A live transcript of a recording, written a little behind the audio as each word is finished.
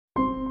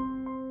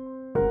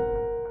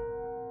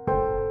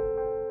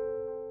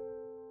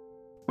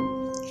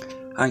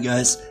Hi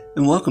guys,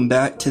 and welcome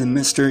back to the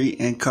Mystery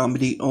and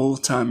Comedy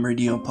Old Time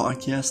Radio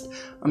Podcast.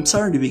 I'm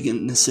sorry to be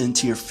getting this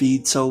into your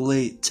feed so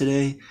late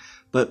today,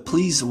 but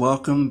please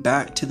welcome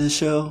back to the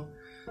show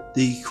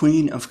the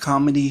Queen of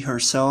Comedy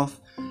herself,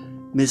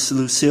 Miss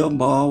Lucille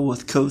Ball,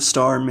 with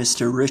co-star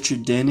Mr.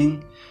 Richard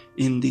Denning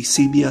in the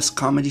CBS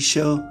comedy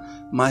show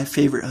My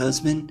Favorite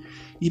Husband.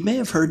 You may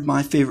have heard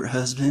My Favorite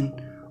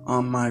Husband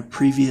on my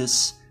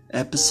previous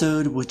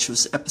episode, which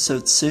was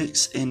episode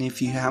 6, and if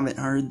you haven't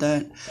heard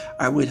that,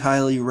 I would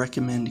highly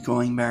recommend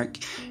going back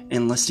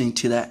and listening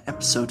to that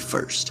episode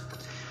first.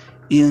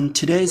 In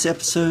today's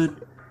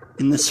episode,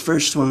 in this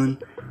first one,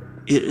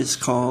 it is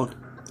called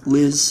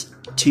Liz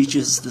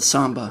Teaches the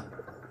Samba.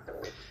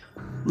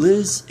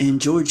 Liz and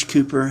George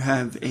Cooper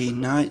have a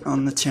night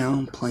on the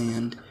town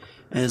planned,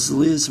 as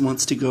Liz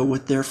wants to go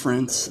with their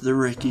friends, the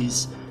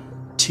Rickies,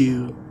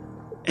 to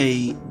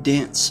a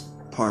dance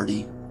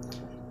party.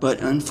 But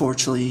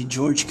unfortunately,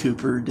 George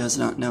Cooper does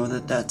not know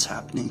that that's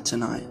happening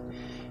tonight.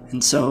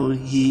 And so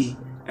he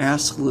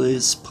asks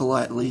Liz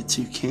politely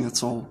to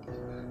cancel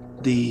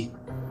the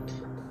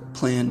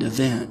planned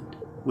event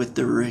with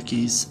the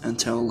Rickies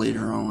until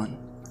later on,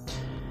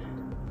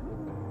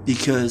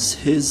 because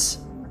his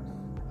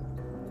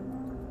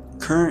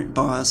current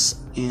boss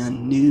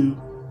and new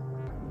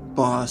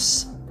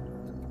boss,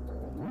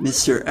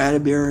 Mr.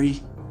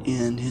 Atterbury,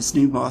 and his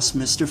new boss,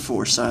 Mr.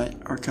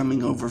 Forsythe, are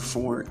coming over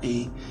for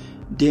a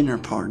dinner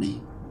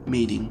party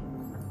meeting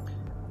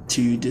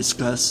to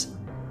discuss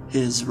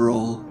his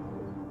role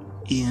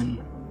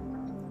in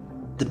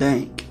the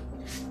bank.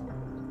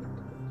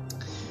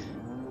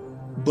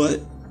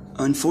 But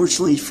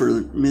unfortunately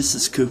for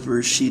Mrs.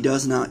 Cooper, she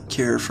does not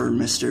care for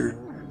Mr.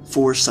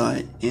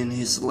 Forsythe and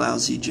his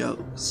lousy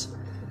jokes.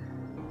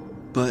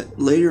 But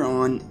later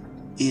on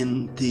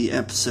in the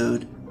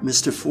episode,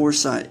 Mr.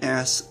 Forsythe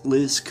asks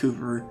Liz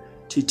Cooper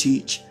to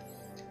teach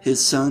his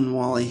son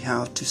Wally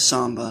how to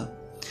samba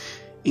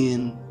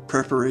in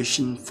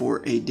preparation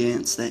for a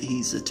dance that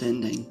he's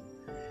attending.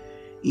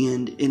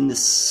 And in the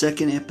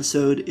second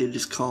episode, it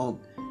is called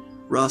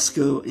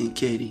Roscoe and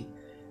Katie.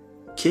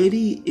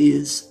 Katie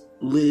is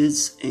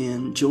Liz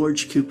and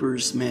George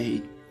Cooper's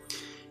maid.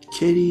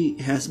 Katie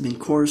has been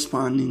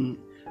corresponding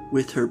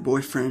with her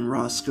boyfriend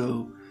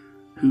Roscoe,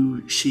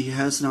 who she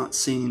has not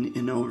seen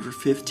in over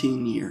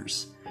 15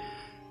 years.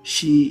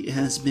 She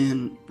has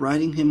been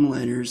writing him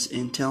letters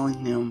and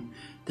telling him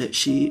that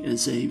she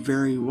is a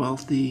very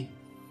wealthy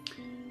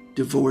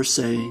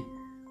divorcee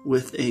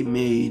with a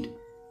maid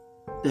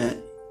that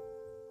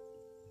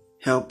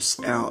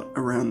helps out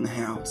around the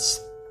house.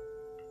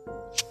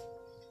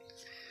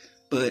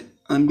 But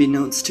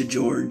unbeknownst to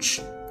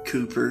George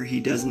Cooper, he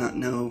does not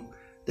know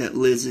that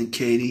Liz and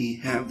Katie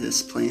have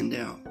this planned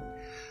out.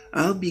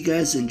 I hope you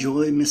guys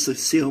enjoy Miss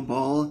Lucille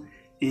Ball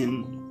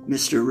and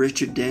Mr.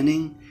 Richard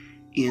Denning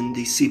in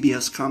the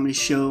CBS comedy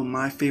show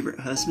My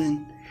Favorite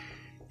Husband.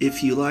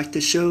 If you like the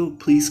show,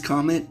 please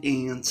comment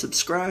and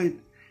subscribe.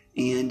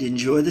 And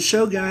enjoy the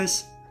show,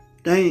 guys.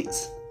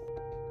 Thanks.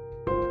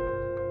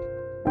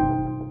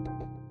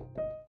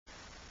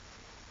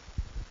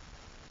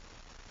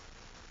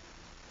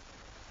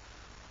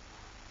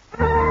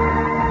 Hey,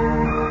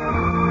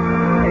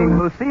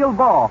 Lucille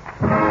Ball.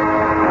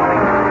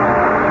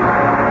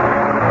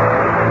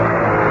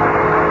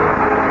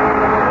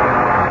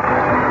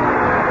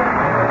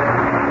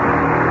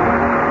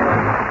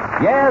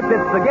 Yes,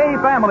 it's the Gay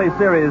Family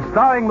series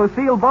starring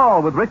Lucille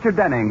Ball with Richard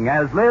Denning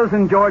as Liz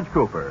and George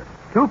Cooper.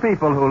 Two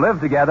people who live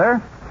together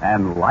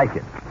and like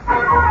it.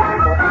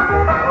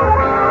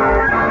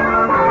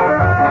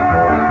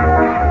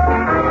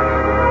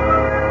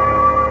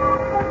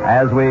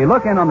 As we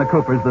look in on the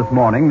Coopers this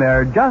morning,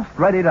 they're just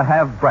ready to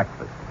have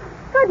breakfast.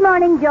 Good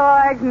morning,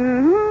 George.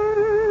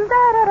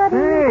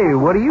 Hey,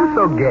 what are you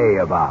so gay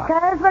about?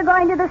 Because we're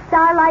going to the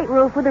Starlight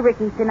Roof with the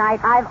Rickies tonight.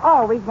 I've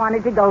always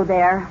wanted to go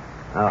there.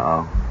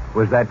 Uh-oh.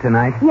 Was that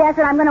tonight? Yes,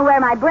 and I'm going to wear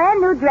my brand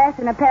new dress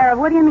and a pair of...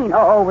 What do you mean?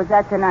 Was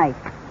that tonight?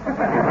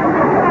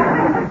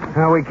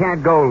 No, we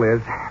can't go,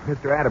 Liz.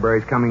 Mr.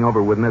 Atterbury's coming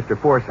over with Mr.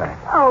 Forsythe.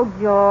 Oh,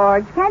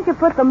 George, can't you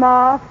put them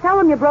off? Tell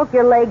them you broke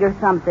your leg or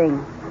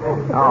something.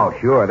 Oh,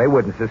 sure. They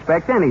wouldn't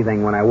suspect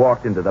anything when I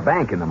walked into the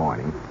bank in the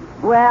morning.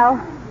 Well,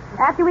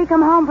 after we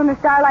come home from the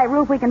Starlight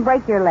Roof, we can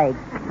break your leg.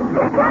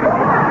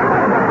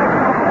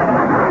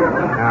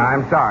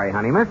 I'm sorry,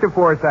 honey. Mr.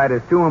 Forsythe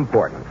is too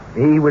important.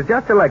 He was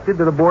just elected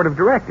to the board of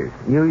directors.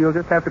 You'll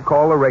just have to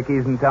call the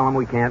Rickies and tell them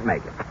we can't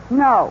make it.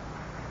 No.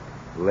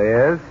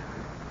 Liz?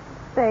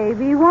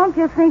 Baby, won't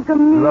you think of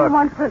me Look.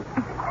 once...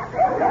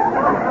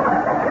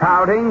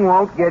 Pouting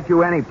won't get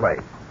you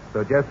anyplace.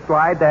 So just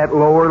slide that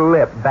lower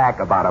lip back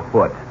about a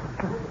foot.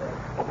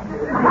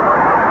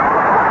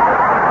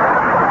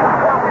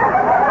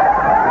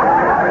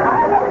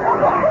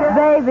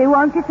 Baby,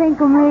 won't you think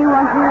of me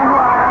once in a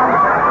while?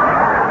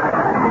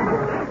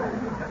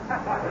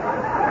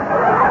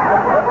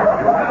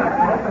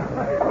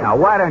 Now,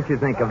 why don't you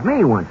think of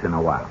me once in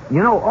a while?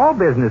 You know, all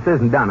business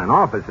isn't done in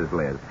offices,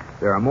 Liz.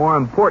 There are more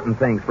important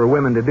things for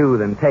women to do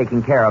than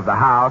taking care of the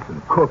house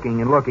and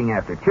cooking and looking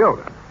after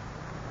children.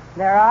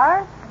 There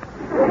are?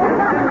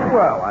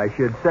 Well, I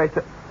should say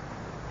so.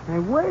 Hey,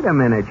 wait a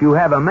minute. You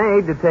have a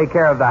maid to take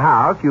care of the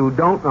house. You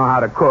don't know how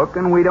to cook,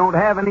 and we don't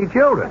have any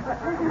children.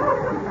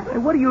 Hey,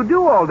 what do you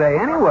do all day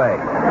anyway?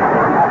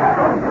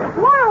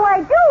 What do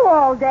I do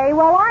all day?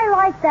 Well, I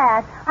like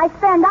that. I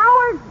spend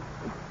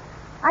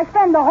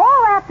the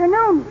whole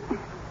afternoon.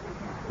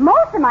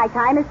 Most of my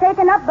time is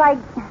taken up by...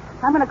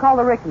 I'm going to call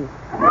the Rickies.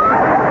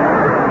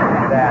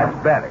 That's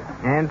better.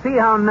 And see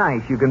how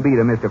nice you can be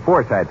to Mr.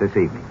 Forsythe this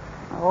evening.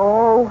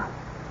 Oh,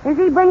 is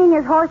he bringing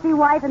his horsey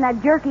wife and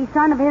that jerky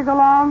son of his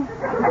along?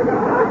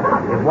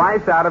 His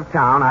wife's out of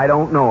town. I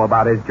don't know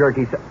about his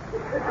jerky son.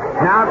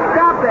 Now,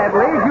 stop that,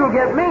 Liz. You'll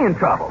get me in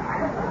trouble.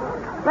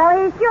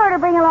 Well, he's sure to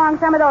bring along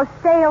some of those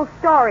stale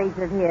stories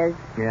of his.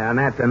 Yeah, and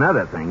that's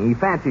another thing. He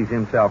fancies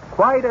himself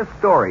quite a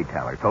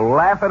storyteller, so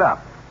laugh it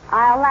up.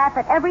 I'll laugh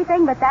at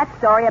everything but that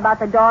story about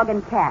the dog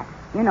and cat.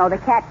 You know, the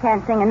cat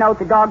can't sing a note,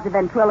 the dog's a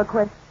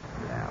ventriloquist.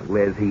 Now,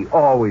 Liz, he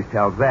always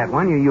tells that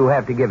one. You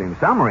have to give him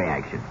some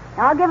reaction.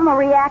 I'll give him a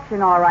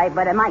reaction, all right,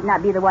 but it might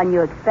not be the one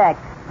you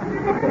expect.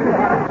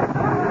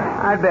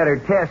 I'd better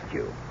test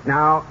you.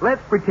 Now,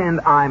 let's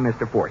pretend I'm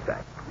Mr.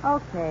 Forsythe.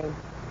 Okay.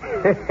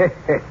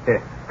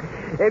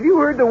 Have you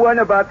heard the one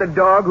about the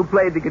dog who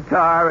played the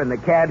guitar and the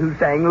cat who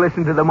sang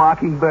Listen to the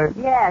Mockingbird?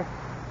 Yes.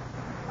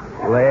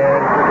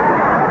 Liz.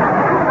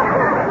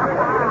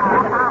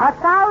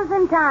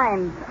 1,000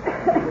 times.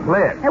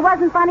 Liz. It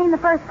wasn't funny in the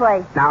first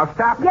place. Now,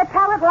 stop it. You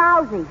tell it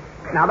lousy.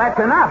 Now, that's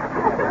enough.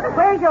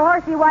 Where's your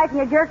horsey wife and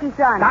your jerky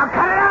son? Now,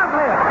 cut it out,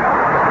 Liz.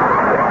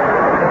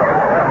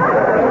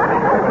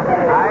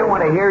 I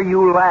want to hear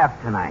you laugh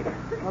tonight.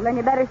 Well, then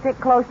you better sit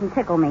close and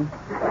tickle me.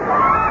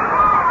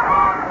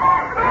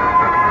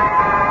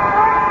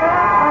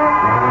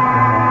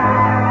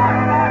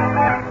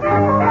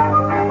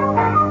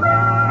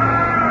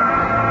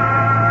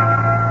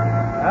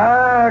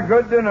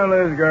 Good dinner,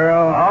 Liz,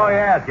 girl. Oh,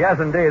 yes,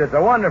 indeed. It's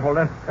a wonderful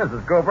dinner,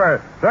 Mrs. Cooper.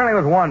 It certainly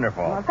was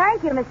wonderful. Well,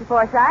 thank you, Mr.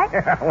 Forsythe.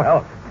 Yeah,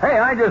 well, hey,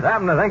 I just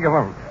happened to think of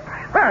a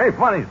very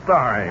funny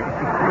story.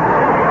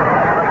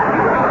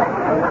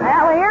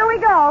 Well, here we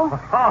go.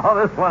 Oh,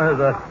 this one is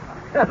a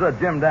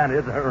Jim Dandy.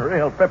 It's a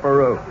real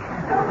pipperoo.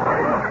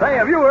 Say,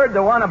 have you heard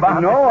the one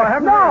about... No, I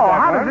haven't heard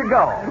that. How does it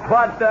go?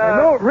 But,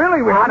 No,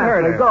 really, we haven't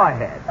heard it. Go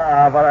ahead.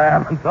 But I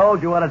haven't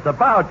told you what it's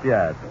about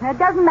yet. It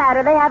doesn't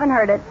matter. They haven't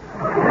heard it.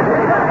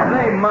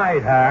 They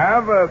might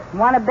have.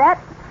 Want to bet?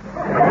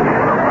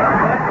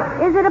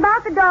 Is it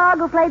about the dog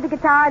who played the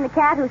guitar and the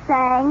cat who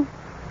sang?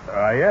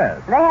 Yes.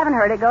 They haven't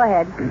heard it. Go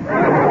ahead.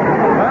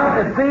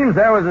 Well, it seems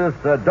there was this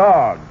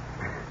dog.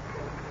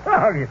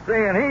 Oh, you see,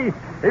 and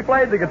he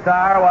played the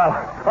guitar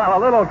while a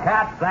little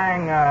cat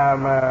sang,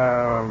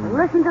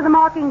 Listen to the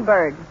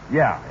Mockingbird.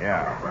 Yeah.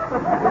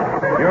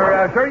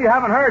 You're sure you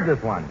haven't heard this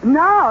one?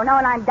 No, and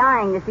I'm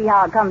dying to see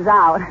how it comes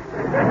out.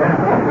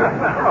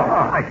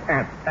 Oh, I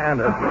can't stand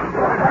it.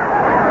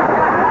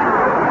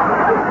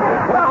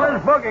 Well,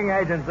 his booking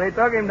agency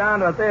took him down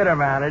to a theater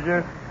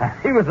manager.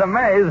 He was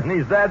amazed, and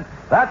he said,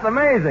 "That's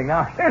amazing.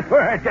 Now, here's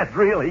where it gets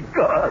really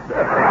good."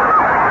 The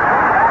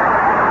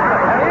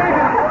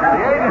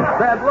agent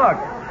said, "Look,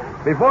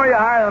 before you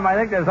hire them, I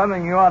think there's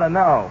something you ought to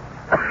know."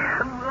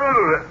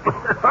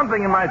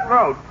 Something in my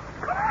throat.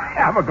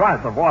 Have a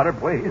glass of water,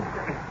 please.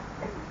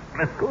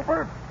 Miss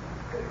Cooper?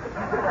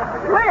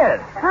 Liz!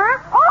 Huh?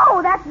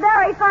 Oh, that's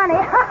very funny.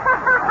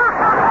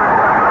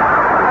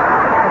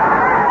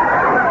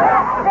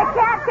 The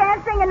cat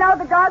can't sing a note,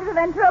 the dog's a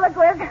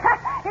ventriloquist.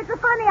 It's a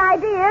funny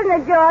idea,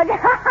 isn't it, George?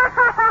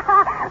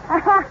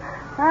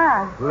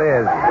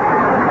 Liz.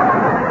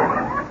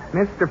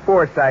 Mr.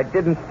 Forsythe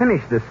didn't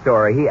finish the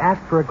story. He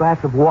asked for a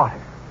glass of water.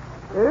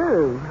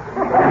 Ooh.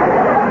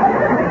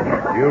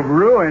 You've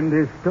ruined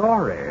his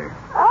story.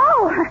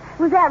 Oh,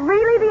 was that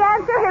really the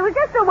answer? It was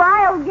just a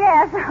wild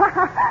guess.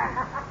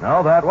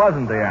 No, that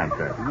wasn't the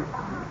answer.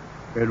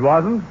 It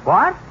wasn't?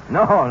 What?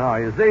 No.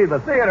 You see, the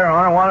theater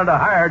owner wanted to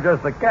hire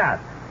just the cat.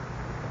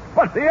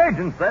 But the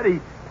agent said he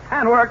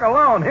can't work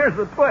alone. Here's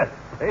the twist.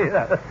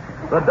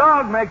 The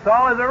dog makes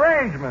all his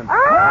arrangements.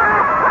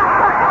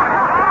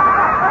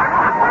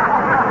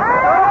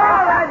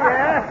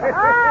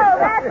 Oh,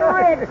 that's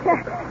rich.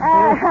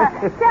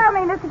 Tell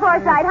me, Mr.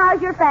 Forsythe,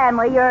 how's your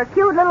family? Your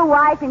cute little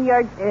wife and your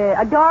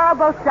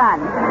adorable son?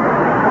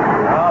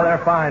 Oh, they're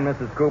fine,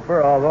 Mrs.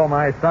 Cooper, although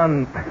my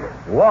son,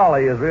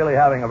 Wally, is really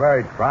having a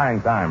very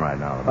trying time right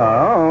now.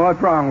 Oh,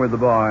 what's wrong with the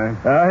boy?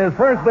 His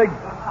first big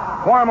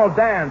formal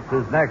dance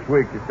is next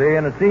week, you see,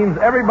 and it seems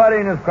everybody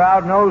in his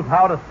crowd knows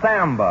how to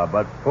samba,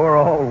 but poor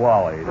old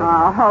Wally doesn't.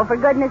 Oh, for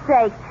goodness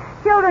sake.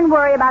 Children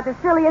worry about the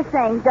silliest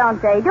things,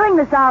 don't they? Doing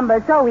the samba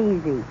is so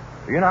easy.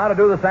 Do you know how to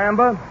do the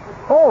samba?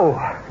 Oh,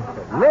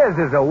 Liz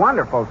is a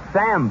wonderful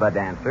samba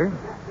dancer.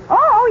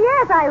 Oh,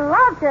 yes, I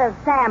love to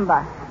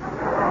samba.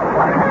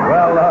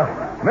 Well,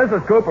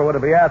 Mrs. Cooper would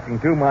be asking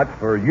too much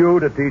for you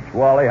to teach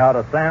Wally how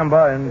to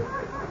samba in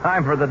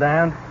time for the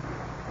dance.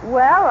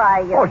 Well,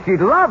 Oh, she'd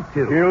love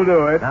to. She'll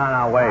do it.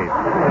 No, wait.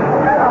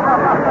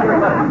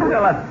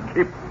 Let's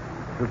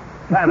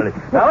insanity.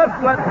 Now,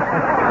 let's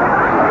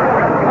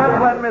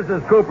let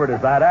Mrs. Cooper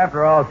decide.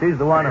 After all, she's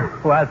the one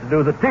who has to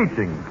do the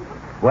teaching.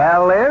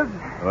 Well, Liz?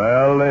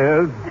 Well,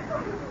 Liz.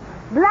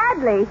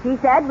 Gladly, she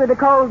said, with the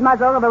cold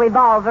muzzle of a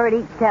revolver at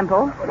each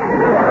temple.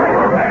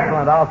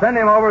 Excellent. I'll send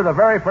him over the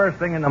very first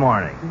thing in the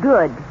morning.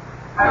 Good.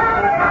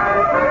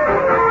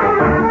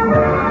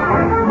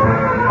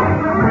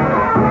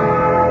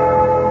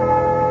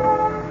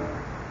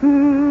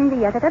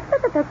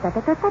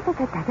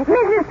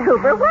 Mrs.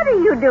 Cooper, what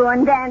are you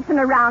doing dancing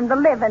around the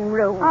living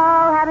room?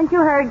 Oh, haven't you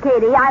heard,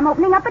 Katie? I'm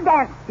opening up a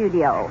dance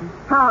studio.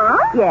 Huh?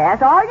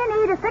 Yes, all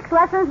you need is 6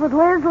 lessons with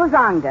Liz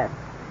Lazonga.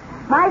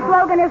 My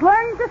slogan is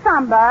learn to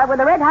samba with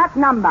a red hot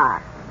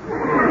number.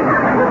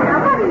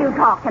 Now, what are you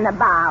talking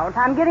about?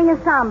 I'm giving a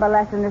samba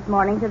lesson this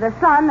morning to the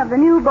son of the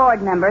new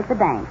board member at the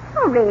bank.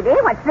 Oh,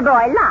 really? What's the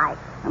boy like?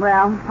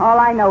 Well, all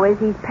I know is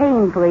he's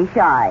painfully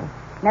shy.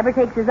 Never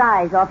takes his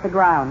eyes off the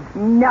ground.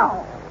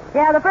 No.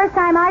 Yeah, the first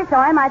time I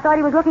saw him, I thought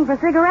he was looking for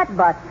cigarette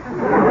butts.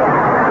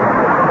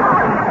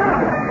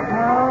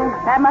 Oh,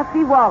 that must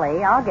be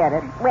Wally. I'll get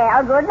it.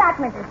 Well, good luck,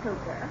 Mrs.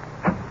 Cooper.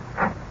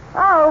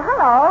 Oh,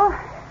 hello.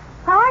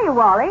 How are you,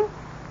 Wally?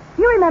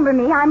 You remember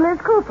me. I'm Liz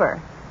Cooper.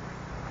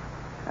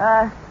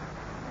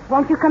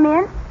 Won't you come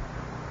in?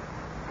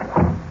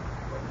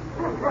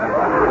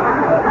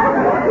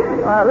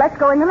 Let's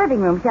go in the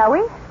living room, shall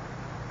we?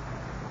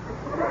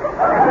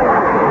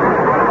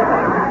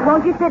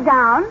 Won't you sit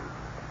down?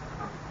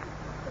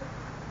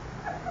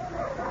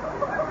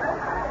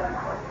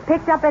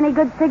 Picked up any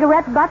good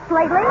cigarette butts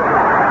lately?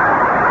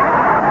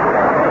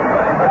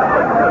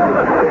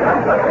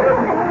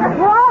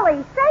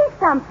 Wally, say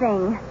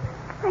something.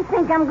 I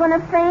think I'm going to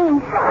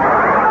faint.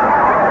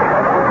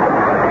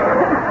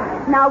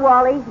 Now,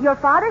 Wally, your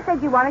father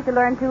said you wanted to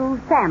learn to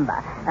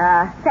samba.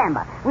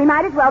 Samba. We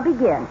might as well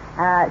begin.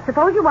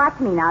 Suppose you watch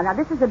me now. Now,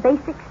 this is a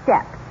basic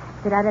step.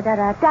 Now,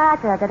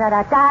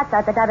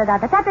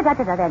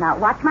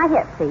 watch my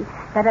hips, see?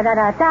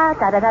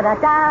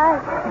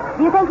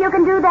 Do you think you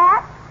can do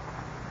that?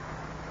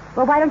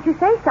 Well, why don't you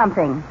say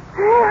something?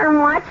 I'm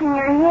watching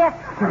your hips.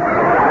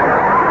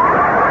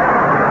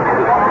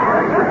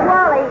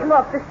 Wally,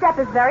 look, the step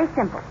is very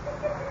simple.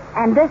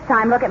 And this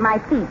time, look at my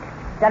feet.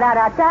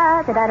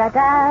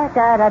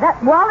 Da-da-da-da-da-da-da-da-da-da.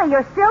 Wally,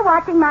 you're still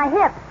watching my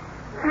hips.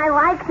 I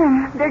like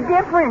them. They're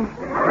different.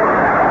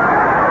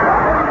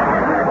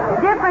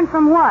 Different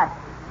from what?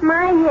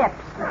 My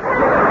hips.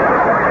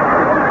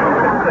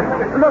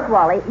 Look,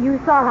 Wally, you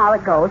saw how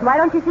it goes. Why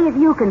don't you see if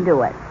you can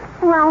do it?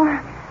 Well,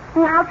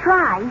 I'll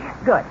try.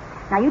 Good.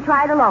 Now, you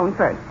try it alone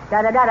first.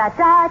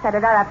 Da-da-da-da-da,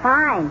 da-da-da-da.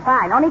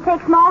 Fine. Only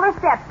take smaller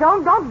steps.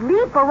 Don't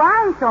leap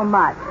around so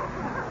much.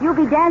 You'll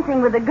be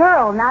dancing with a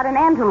girl, not an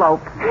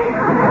antelope.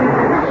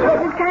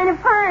 This is kind of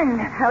fun.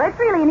 Well, it's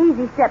really an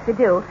easy step to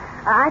do.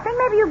 I think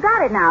maybe you've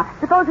got it now.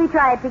 Suppose we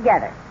try it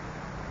together.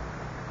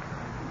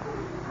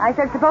 I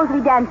said, suppose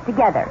we dance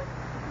together.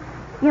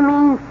 You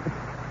mean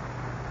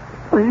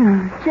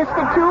just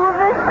the two of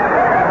us?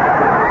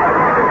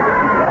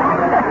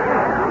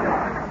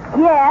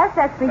 Yes,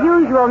 that's the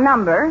usual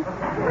number.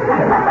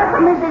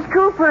 Mrs.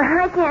 Cooper,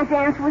 I can't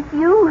dance with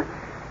you.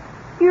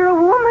 You're a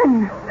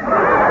woman.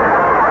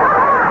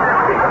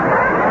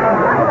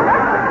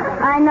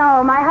 I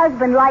know. My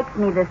husband likes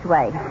me this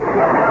way.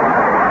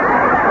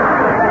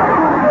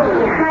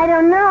 I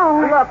don't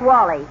know. Look,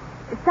 Wally,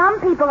 some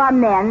people are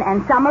men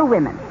and some are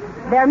women.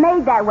 They're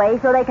made that way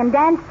so they can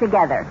dance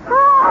together.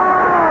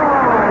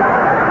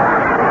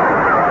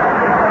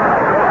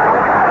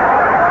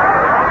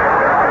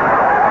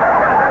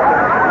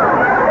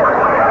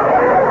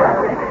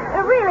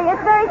 Really,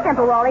 it's very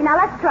simple, Wally. Now,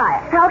 let's try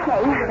it.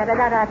 Okay.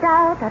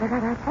 Da-da-da-da-da,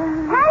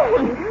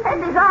 Hey,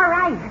 this is all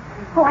right.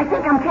 Oh, I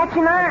think I'm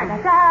catching on.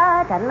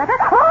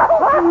 Mrs.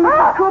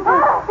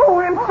 Cooper. Oh,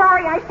 I'm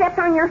sorry. I stepped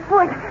on your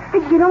foot.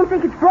 You don't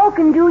think it's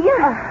broken, do you?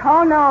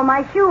 Oh, no.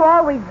 My shoe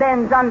always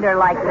bends under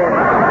like this.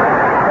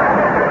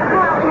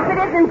 Well, if it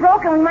isn't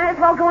broken, we might as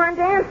well go on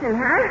dancing,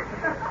 huh?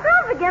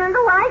 I'm beginning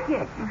to like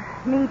it.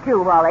 Me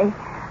too, Wally.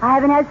 I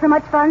haven't had so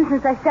much fun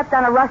since I stepped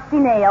on a rusty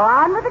nail.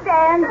 On with the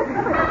dance.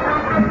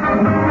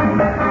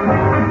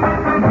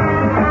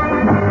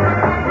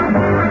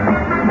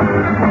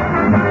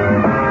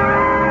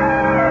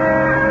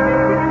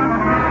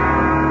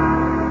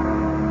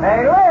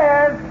 Hey,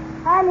 Liz!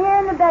 I'm here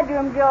in the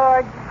bedroom,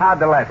 George. How'd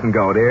the lesson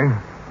go, dear?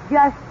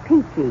 Just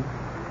peachy.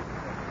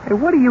 Hey,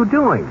 what are you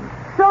doing?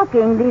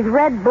 Soaking these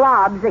red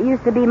blobs that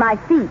used to be my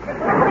feet.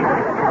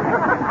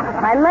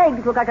 My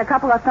legs look like a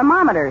couple of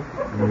thermometers.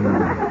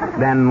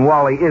 Then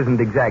Wally isn't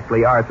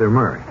exactly Arthur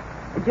Murray.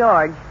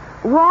 George,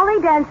 Wally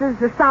dances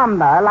the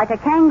samba like a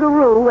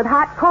kangaroo with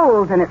hot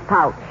coals in its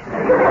pouch.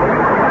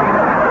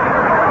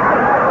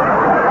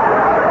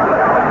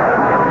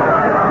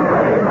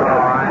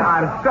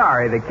 I'm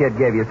sorry the kid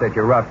gave you such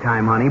a rough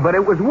time, honey, but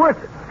it was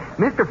worth it.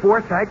 Mr.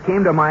 Forsythe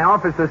came to my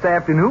office this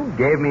afternoon,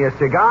 gave me a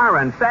cigar,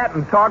 and sat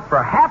and talked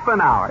for half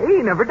an hour.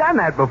 He never done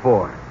that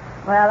before.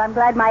 Well, I'm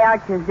glad my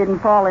arches didn't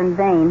fall in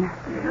vain.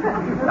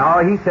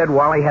 Oh, he said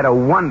Wally had a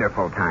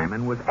wonderful time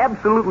and was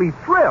absolutely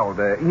thrilled,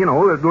 at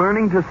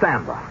learning to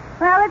samba.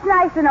 Well, it's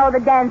nice to know the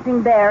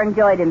dancing bear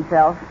enjoyed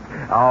himself.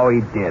 Oh,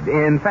 he did.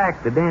 In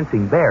fact, the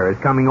dancing bear is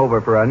coming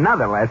over for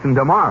another lesson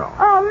tomorrow.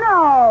 Oh,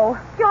 no.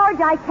 George,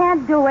 I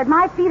can't do it.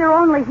 My feet are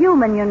only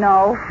human, you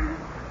know.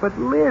 But,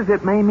 Liz,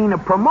 it may mean a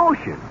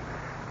promotion.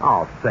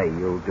 Oh, say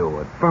you'll do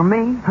it. For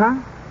me, huh?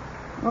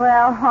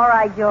 Well, all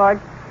right, George.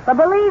 But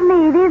believe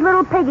me, these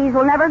little piggies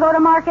will never go to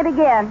market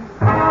again.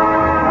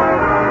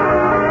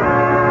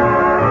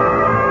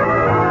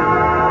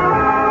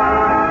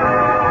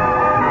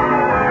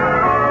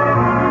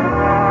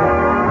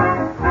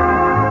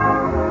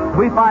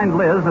 We find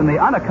Liz in the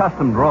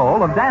unaccustomed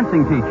role of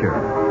dancing teacher.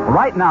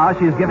 Right now,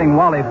 she's giving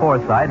Wally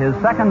Forsythe his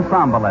second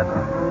samba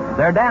lesson.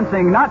 They're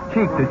dancing not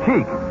cheek to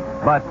cheek,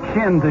 but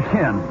shin to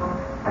shin.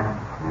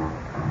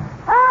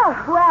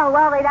 Oh, well,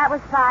 Wally, that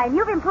was fine.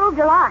 You've improved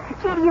a lot.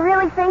 Gee, do you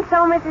really think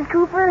so, Mrs.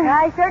 Cooper?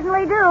 I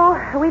certainly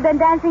do. We've been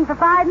dancing for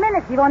 5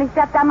 minutes. You've only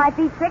stepped on my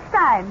feet 6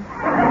 times.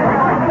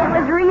 It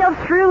was real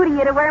true to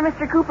you to wear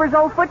Mr. Cooper's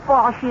old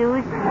football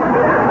shoes.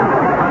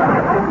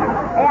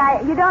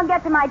 Yeah, you don't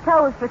get to my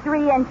toes for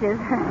 3 inches.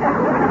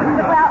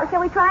 Well,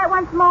 shall we try it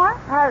once more?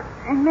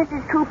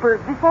 Mrs. Cooper,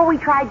 before we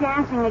try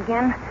dancing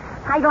again,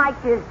 I'd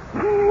like to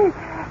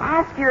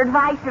ask your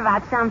advice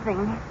about something.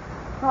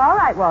 Well, all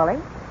right, Wally.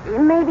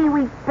 Maybe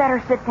we'd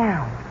better sit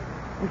down.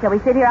 And shall we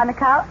sit here on the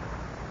couch?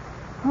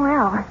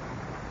 Well,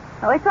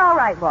 Oh, it's all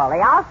right,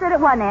 Wally. I'll sit at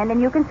one end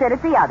and you can sit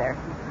at the other.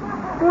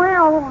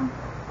 well,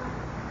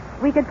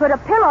 We could put a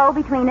pillow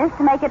between us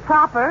to make it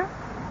proper.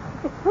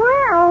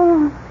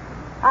 well...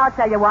 I'll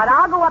tell you what.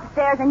 I'll go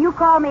upstairs and you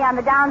call me on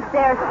the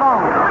downstairs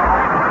phone.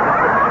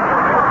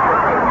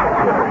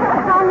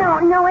 Oh,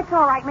 no, it's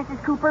all right,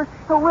 Mrs. Cooper.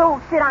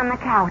 We'll sit on the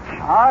couch.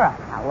 All right,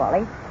 now,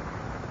 Wally.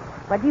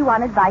 What do you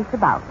want advice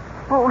about?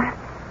 Oh,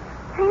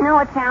 I know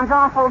it sounds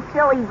awful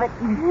silly, but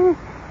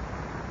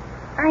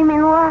I'm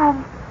in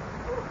love.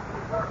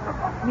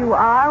 You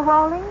are,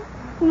 Wally?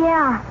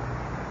 Yeah,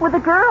 with a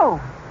girl.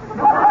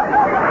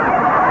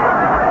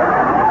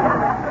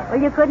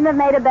 Well, you couldn't have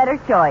made a better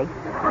choice.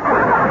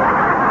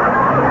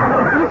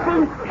 You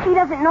see, she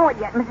doesn't know it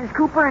yet, Mrs.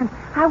 Cooper, and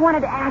I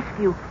wanted to ask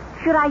you,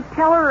 should I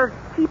tell her or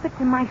keep it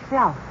to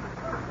myself?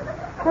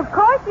 Of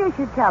course you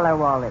should tell her,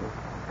 Wally.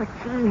 But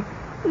you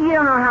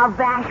don't know how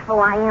bashful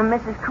I am,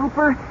 Mrs.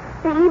 Cooper.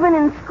 Even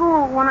in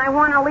school, when I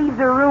want to leave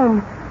the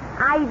room,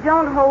 I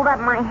don't hold up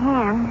my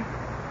hand.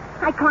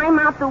 I climb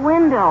out the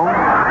window.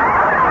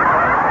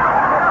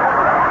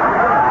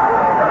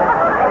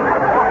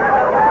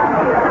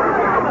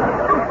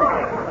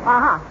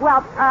 Uh-huh.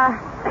 Well,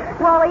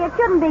 Wally, it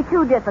shouldn't be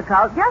too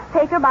difficult. Just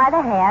take her by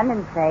the hand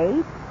and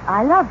say,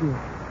 I love you.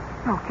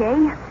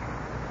 Okay.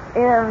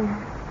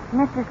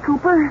 Mrs.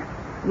 Cooper,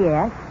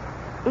 Yes.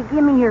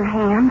 give me your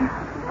hand.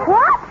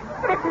 What?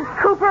 Mrs.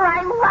 Cooper,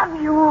 I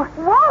love you.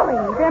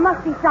 Wally, there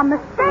must be some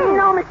mistake.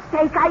 No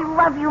mistake. I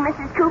love you,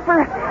 Mrs. Cooper.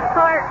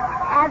 Or,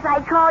 as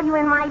I call you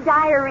in my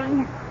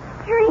diary,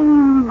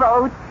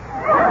 Dreamboat.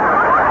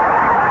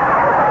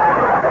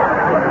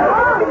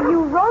 Wally,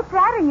 you wrote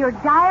that in your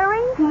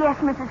diary? Yes,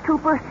 Mrs.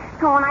 Cooper.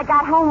 So when I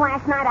got home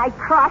last night, I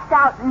crossed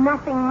out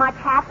nothing much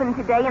happened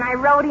today, and I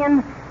wrote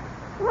in,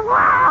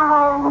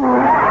 wow.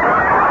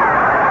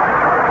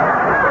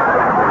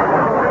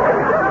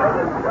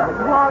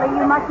 Wally,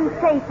 you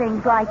mustn't say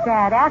things like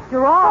that.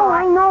 After Oh, all,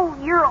 I know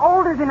you're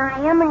older than I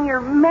am and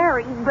you're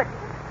married, but,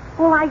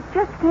 well, I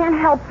just can't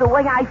help the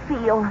way I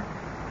feel.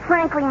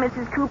 Frankly,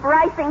 Mrs. Cooper,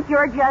 I think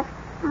you're just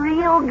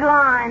real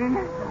gone.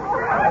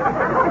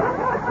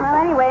 Well,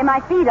 anyway, my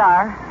feet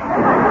are.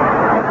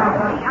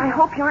 Gee, I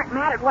hope you aren't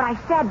mad at what I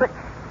said, but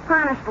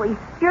honestly,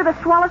 you're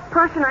the swellest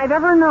person I've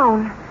ever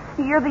known.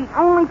 You're the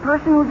only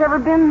person who's ever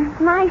been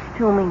nice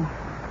to me.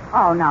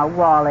 Oh, now,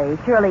 Wally,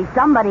 surely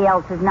somebody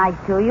else is nice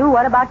to you.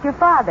 What about your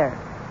father?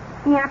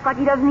 He acts like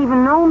he doesn't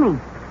even know me.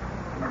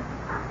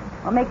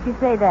 What makes you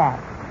say that?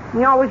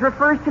 He always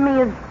refers to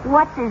me as,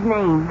 what's his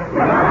name?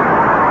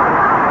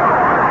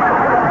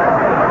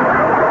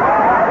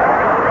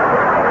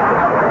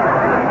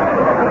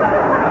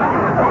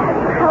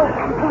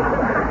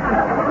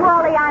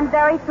 Wally, I'm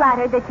very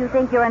flattered that you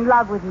think you're in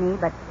love with me,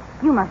 but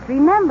you must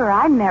remember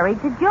I'm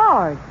married to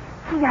George.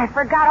 Gee, I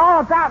forgot all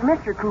about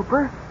Mr.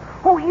 Cooper.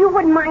 Oh, you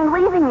wouldn't mind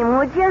leaving him,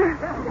 would you?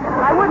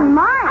 I wouldn't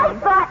mind. I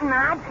thought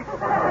not.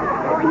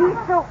 Well, he's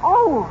so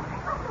old.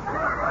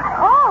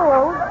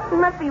 Oh, He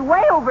must be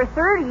way over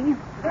 30.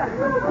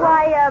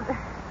 why, yes.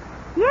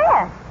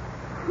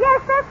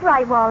 Yes, that's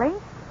right, Wally.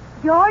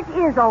 George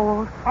is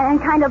old and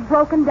kind of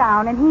broken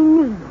down, and he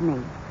needs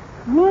me.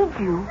 Need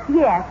you?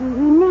 Yes, he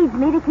needs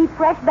me to keep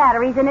fresh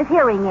batteries in his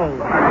hearing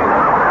aid.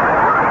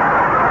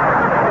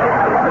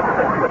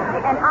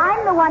 And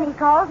I'm the one he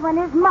calls when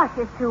his mush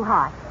is too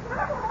hot.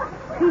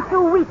 He's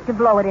too weak to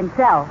blow it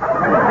himself. Well,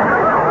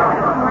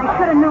 I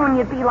should have known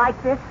you'd be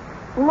like this.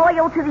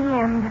 Loyal to the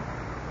end.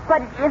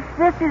 But if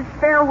this is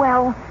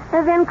farewell,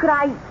 then could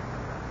I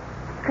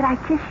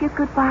kiss you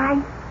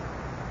goodbye?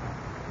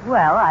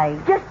 Well,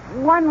 Just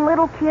one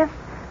little kiss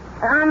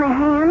on the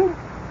hand?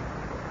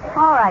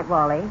 all right,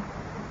 Wally.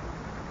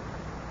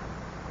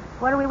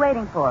 What are we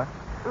waiting for?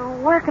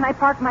 Where can I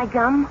park my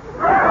gum?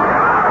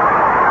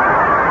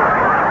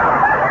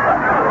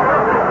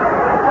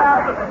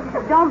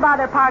 don't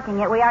bother parking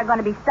it. We aren't going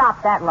to be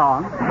stopped that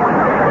long. Okay.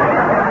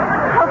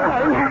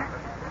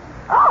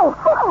 Oh,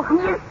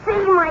 you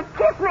see, my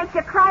kiss makes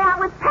you cry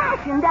out with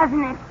passion,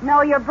 doesn't it?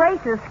 No, your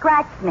braces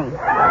scratched me.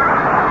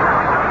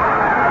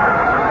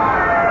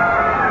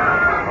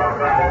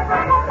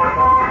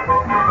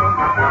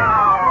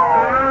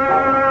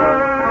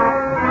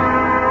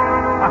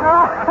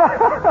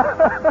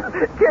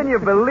 Can you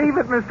believe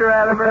it, Mr.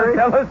 Atterbury?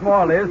 Tell us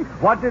more, Liz.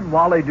 What did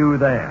Wally do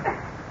then?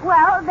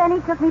 Well, then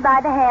he took me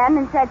by the hand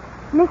and said,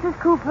 Mrs.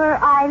 Cooper,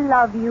 I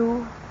love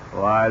you.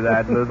 Why,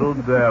 that little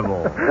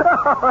devil.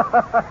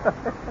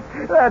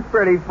 That's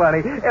pretty funny.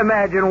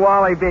 Imagine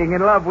Wally being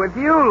in love with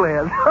you,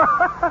 Liz.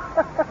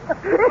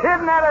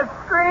 Isn't that a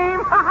scream?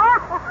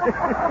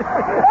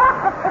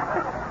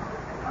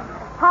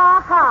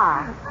 Ha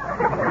ha.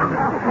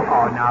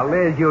 Oh, now,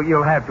 Liz,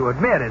 you'll have to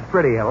admit it's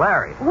pretty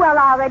hilarious. Well,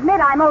 I'll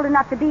admit I'm old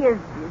enough to be his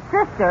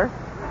sister.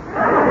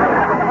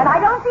 And I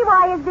don't see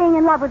why his being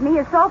in love with me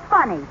is so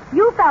funny.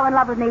 You fell in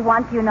love with me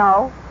once, you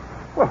know.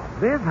 Well,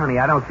 Liz, honey,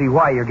 I don't see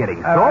why you're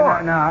getting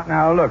sore.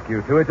 Now, look,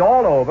 you two. It's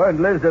all over, and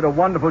Liz did a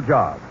wonderful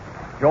job.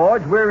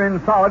 George, we're in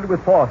solid with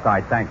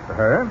Forsythe, thanks to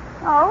her.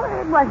 Oh,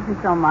 it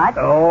wasn't so much.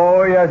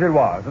 Oh, yes, it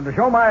was. And to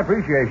show my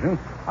appreciation,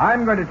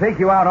 I'm going to take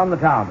you out on the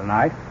town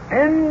tonight.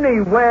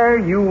 Anywhere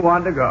you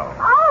want to go.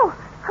 Oh,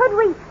 could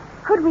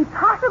we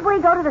possibly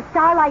go to the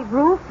Starlight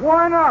Roof?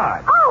 Why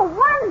not? Oh,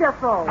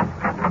 wonderful.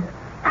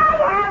 I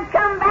have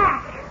come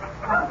back.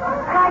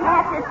 I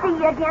have to see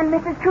you again,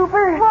 Mrs.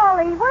 Cooper.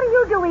 Wally, what are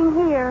you doing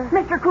here?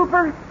 Mr.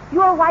 Cooper,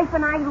 your wife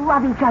and I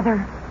love each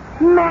other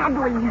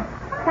madly,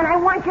 and I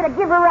want you to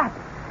give her up.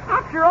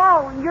 After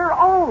all, you're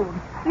old.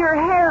 Your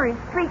hair is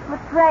streaked with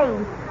gray.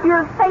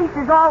 Your face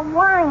is all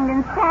lined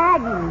and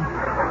saggy.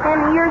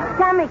 And your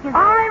stomach is...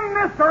 I'm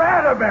Mr.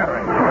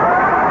 Atterbury.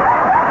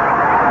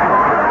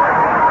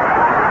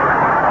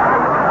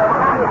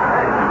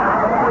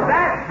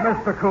 That's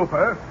Mr.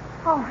 Cooper.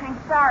 Oh, I'm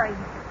sorry.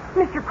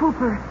 Mr.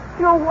 Cooper,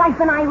 your wife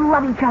and I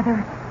love each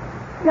other.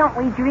 Don't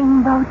we,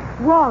 Dreamboat?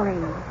 Wally.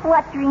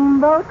 What,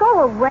 Dreamboat?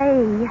 Go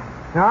away.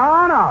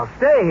 No,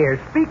 stay here.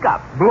 Speak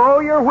up. Blow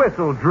your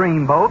whistle,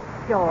 Dreamboat.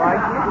 George,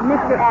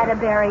 Mr.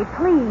 Atterbury,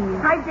 please.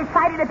 I've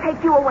decided to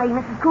take you away,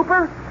 Mrs.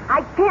 Cooper.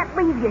 I can't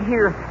leave you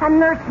here, a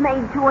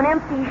nursemaid to an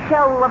empty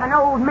shell of an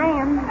old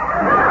man.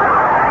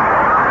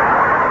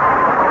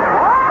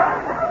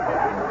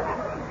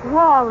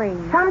 Wally.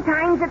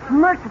 Sometimes it's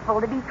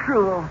merciful to be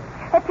cruel.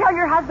 Tell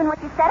your husband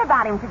what you said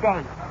about him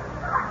today.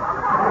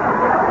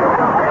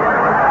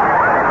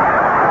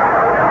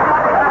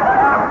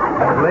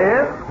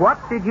 Liz, what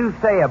did you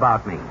say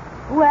about me?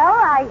 Well,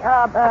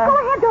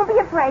 Go ahead, don't be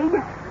afraid.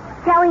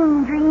 Tell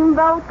him,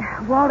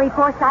 Dreamboat. Wally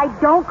Forsythe,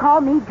 don't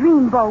call me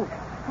Dreamboat.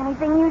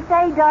 Anything you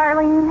say,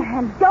 darling.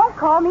 And don't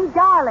call me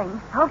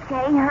darling. Okay,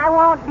 I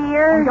won't,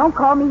 dear. And don't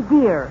call me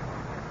dear.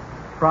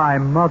 Try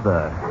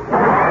Mother.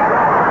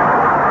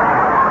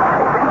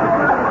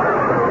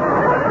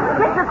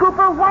 Mr.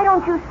 Cooper, why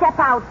don't you step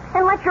out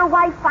and let your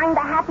wife find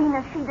the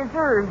happiness she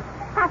deserves?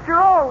 After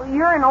all,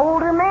 you're an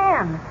older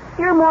man.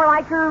 You're more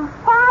like her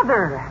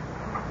father.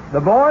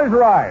 The boy's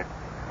right.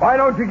 Why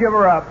don't you give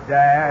her up,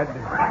 Dad?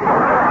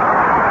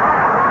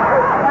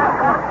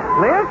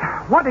 Liz,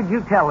 what did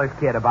you tell this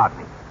kid about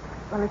me?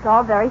 Well, it's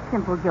all very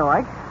simple,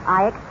 George.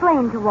 I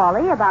explained to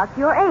Wally about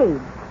your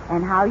age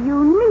and how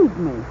you need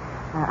me.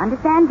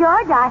 Understand,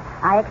 George?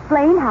 I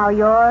explained how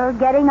you're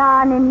getting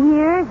on in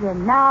years,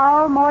 and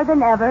now, more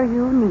than ever,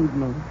 you need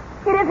me.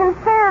 It isn't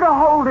fair to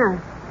hold her.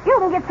 You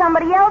can get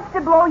somebody else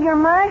to blow your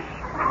mush.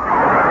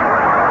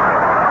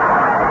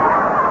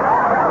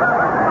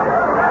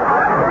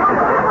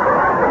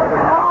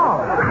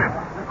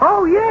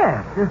 Oh,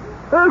 yes.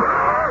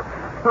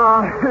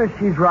 Oh,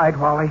 she's right,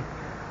 Wally.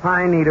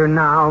 I need her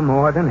now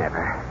more than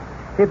ever.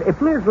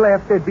 If Liz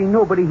left, there'd be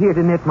nobody here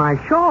to knit my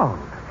shawl.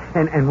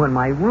 And when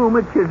my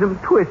rheumatism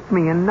twists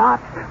me in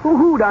knots,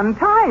 who'd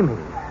untie me?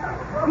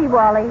 See,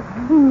 Wally,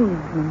 he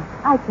needs me.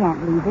 I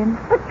can't leave him.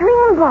 But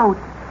Dreamboat,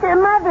 their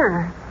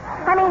mother.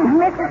 I mean,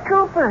 Mrs.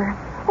 Cooper.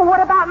 Well, what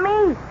about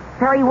me?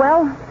 Very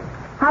well.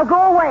 I'll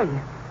go away.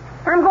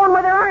 I'm going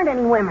where there aren't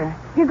any women.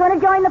 You're going to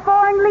join the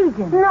Foreign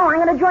Legion. No,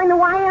 I'm going to join the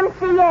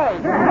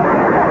YMCA.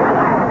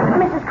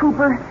 Mrs.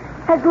 Cooper,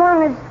 as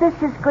long as this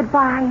is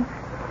goodbye,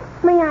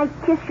 may I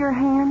kiss your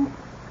hand?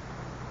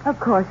 Of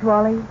course,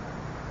 Wally.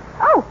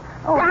 Oh,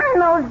 darn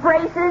those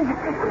braces.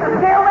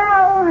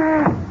 Farewell.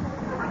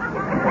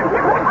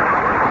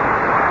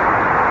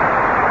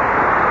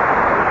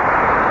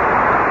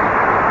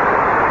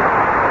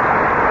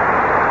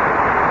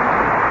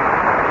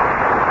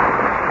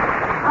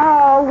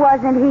 Oh,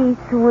 wasn't he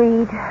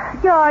sweet?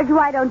 George,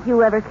 why don't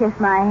you ever kiss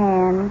my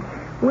hand?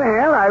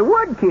 Well, I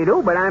would,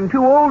 kiddo, but I'm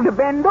too old to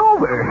bend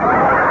over.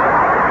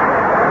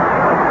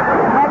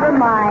 Never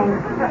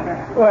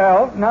mind.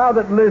 Well, now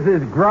that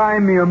Liz's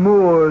grimy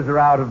amours are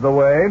out of the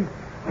way,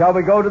 shall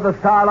we go to the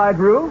Starlight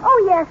Roof?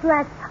 Oh, yes,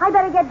 let's. I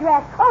better get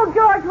dressed. Oh,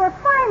 George, we're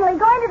finally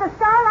going to the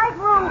Starlight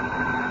Room.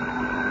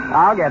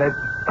 I'll get it.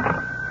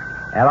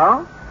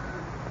 Hello?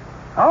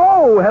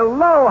 Oh,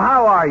 hello.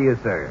 How are you,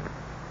 sir?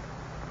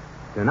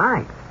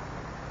 Tonight?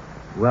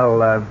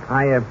 Well,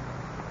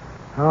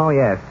 oh,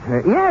 yes.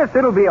 Yes,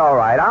 it'll be all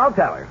right. I'll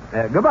tell her.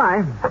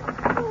 Goodbye.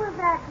 Who was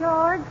that,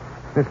 George?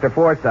 Mr.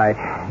 Forsythe.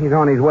 He's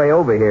on his way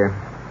over here.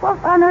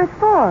 What on earth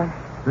for?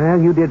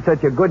 Well, you did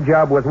such a good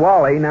job with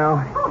Wally.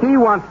 Now, he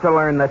wants to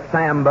learn the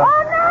samba.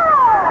 Oh, no!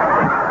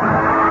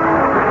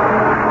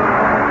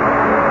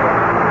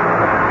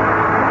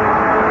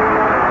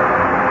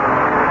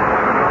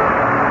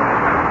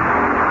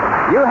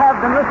 You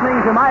have been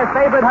listening to My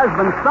Favorite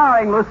Husband,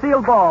 starring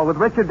Lucille Ball with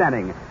Richard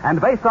Denning,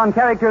 and based on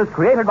characters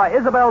created by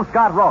Isabel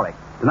Scott Rowley.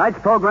 Tonight's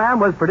program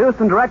was produced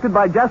and directed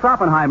by Jess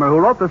Oppenheimer, who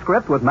wrote the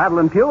script with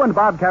Madeline Pugh and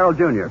Bob Carroll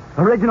Jr.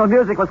 Original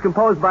music was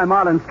composed by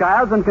Marlon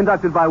Skiles and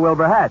conducted by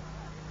Wilbur Hatch.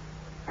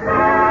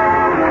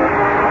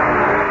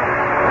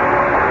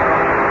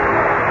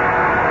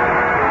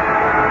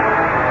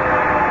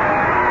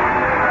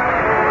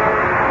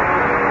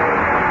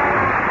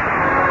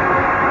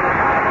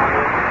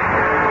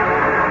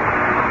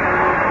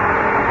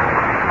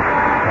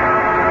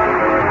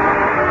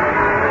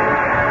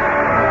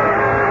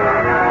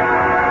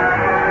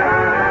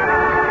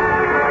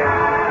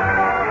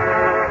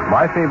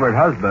 My Favorite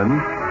Husband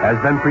has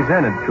been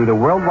presented through the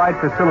worldwide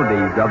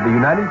facilities of the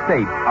United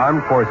States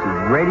Armed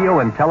Forces Radio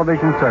and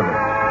Television Service.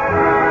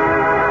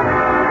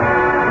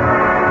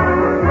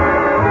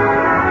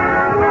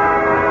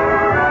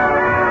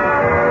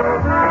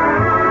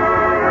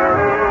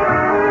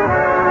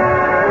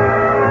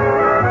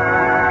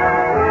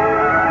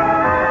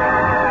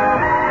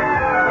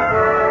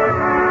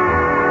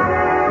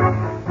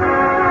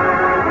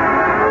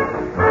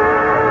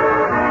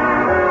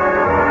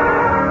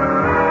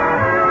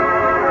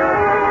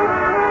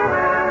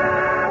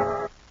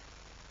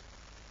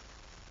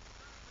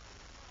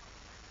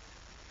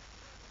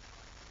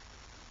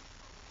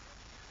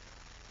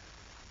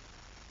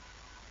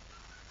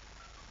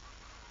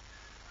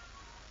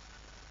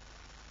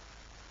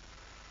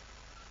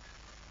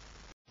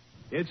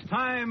 It's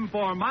time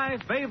for My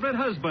Favorite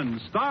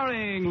Husband,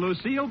 starring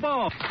Lucille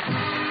Ball.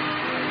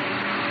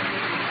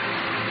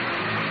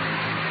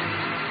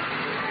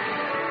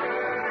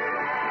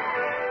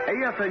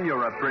 AFN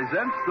Europe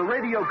presents the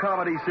radio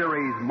comedy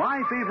series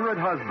My Favorite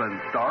Husband,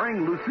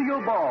 starring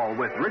Lucille Ball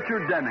with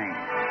Richard Denning.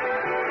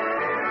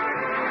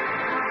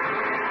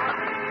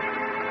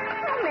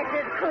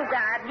 Mrs.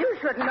 Cougar, you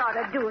shouldn't ought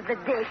to do the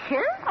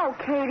dishes. Oh,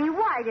 Katie,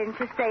 why didn't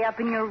you stay up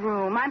in your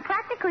room? I'm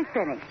practically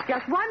finished.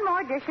 Just one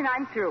more dish and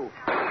I'm through.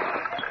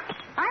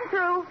 I'm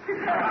through.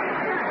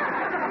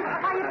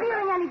 Are you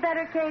feeling any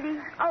better, Katie?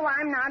 Oh,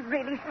 I'm not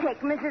really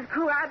sick, Mrs.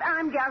 Cougar.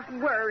 I'm just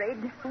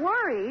worried.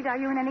 Worried? Are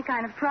you in any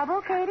kind of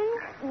trouble, Katie?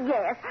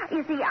 Yes.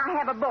 You see, I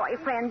have a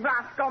boyfriend,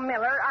 Roscoe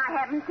Miller. I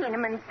haven't seen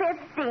him in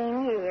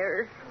 15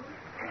 years.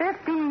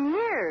 15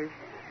 years?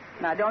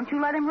 Now, don't you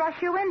let him rush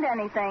you into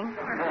anything.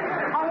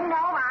 Oh, no,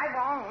 I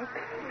won't.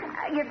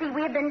 You see,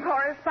 we've been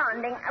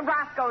corresponding.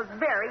 Roscoe's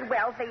very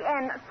wealthy,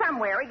 and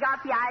somewhere he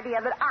got the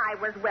idea that I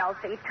was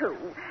wealthy, too.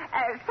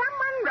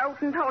 Someone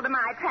wrote and told him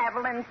I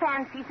travel in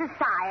fancy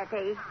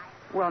society.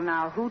 Well,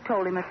 now, who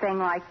told him a thing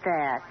like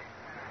that?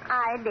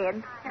 I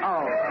did.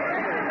 Oh.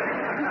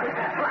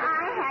 Well,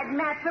 I had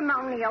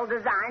matrimonial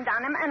designs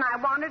on him, and I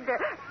wanted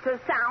to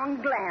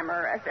sound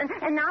glamorous.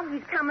 And now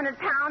he's coming to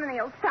town, and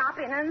he'll stop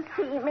in and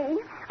see me.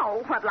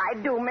 Oh, what'll I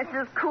do,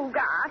 Mrs.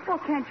 Cougar? Well,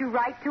 can't you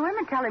write to him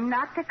and tell him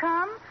not to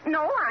come?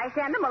 No, I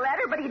sent him a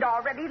letter, but he'd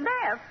already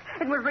left.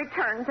 It was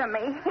returned to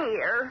me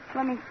here.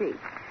 Let me see.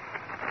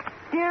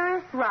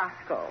 Dearest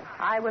Roscoe,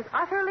 I was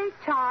utterly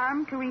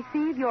charmed to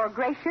receive your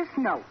gracious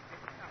note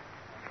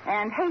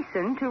and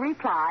hastened to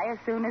reply as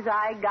soon as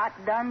I got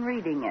done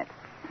reading it.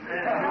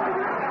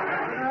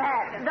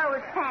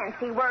 Those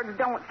fancy words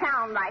don't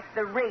sound like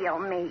the real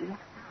me.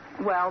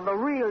 Well, the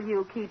real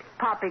you keeps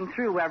popping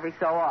through every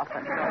so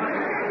often.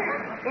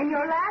 In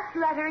your last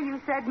letter, you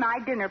said my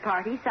dinner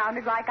party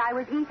sounded like I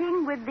was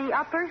eating with the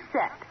upper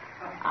set.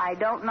 I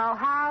don't know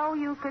how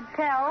you could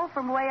tell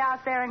from way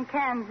out there in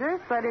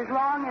Kansas, but as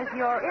long as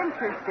you're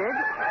interested,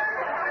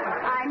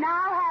 I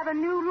now have a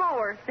new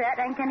lower set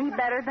and can eat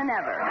better than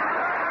ever.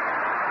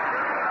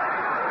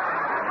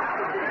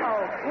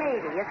 Oh,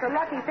 Katie, it's a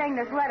lucky thing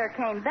this letter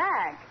came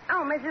back.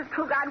 Oh, Mrs.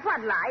 Cougar,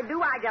 what'll I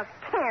do? I just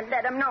can't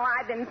let him know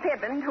I've been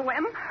fibbing to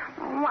him.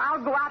 Oh,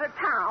 I'll go out of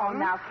town. Oh,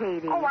 now,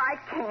 Katie. Oh, I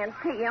can't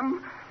see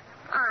him.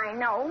 I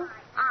know.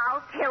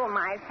 I'll kill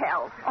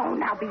myself. Oh,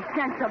 now be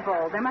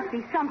sensible. There must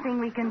be something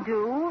we can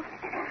do.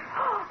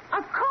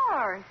 Of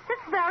course.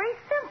 It's very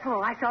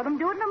simple. I saw them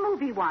do it in a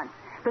movie once.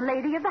 The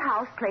lady of the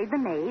house played the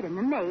maid, and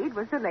the maid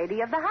was the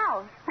lady of the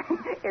house.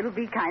 It'll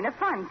be kind of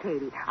fun,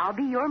 Katie. I'll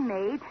be your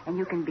maid, and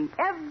you can be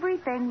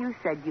everything you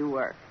said you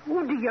were.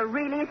 Oh, do you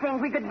really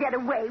think we could get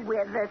away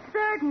with it?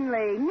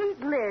 Certainly.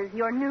 Meet Liz,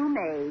 your new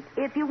maid.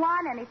 If you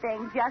want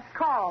anything, just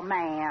call,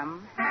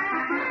 ma'am.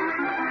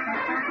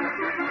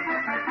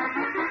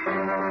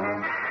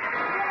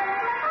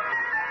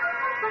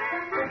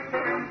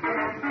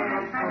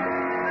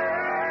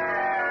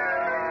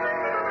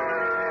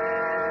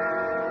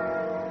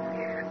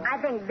 I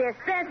think this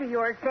dress of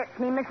yours fits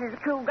me,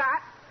 Mrs. Cougar.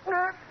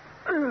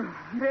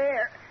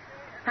 There.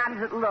 How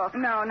does it look?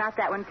 No, not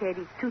that one,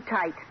 Katie. It's too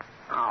tight.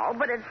 Oh,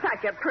 but it's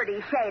such a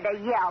pretty shade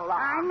of yellow.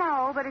 I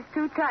know, but it's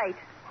too tight.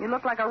 You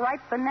look like a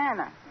ripe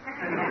banana.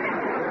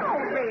 Oh,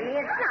 really?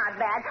 It's not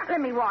bad.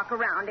 Let me walk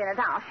around in it.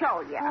 I'll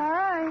show you. All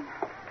right.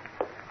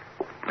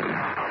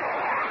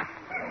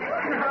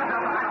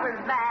 What was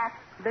that?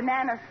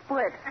 Banana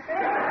split.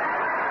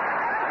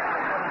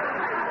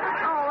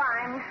 Oh,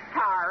 I'm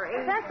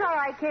sorry. That's all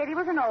right, Katie. It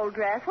was an old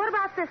dress. What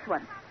about this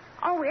one?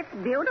 Oh, it's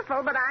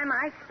beautiful, but I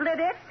might split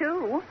it,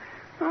 too.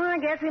 Well, I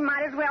guess we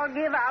might as well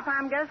give up.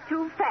 I'm just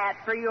too fat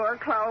for your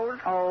clothes.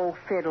 Oh,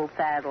 fiddle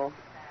faddle.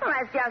 Well,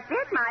 that's just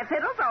it. My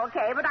fiddle's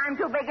okay, but I'm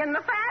too big in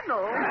the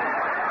faddle.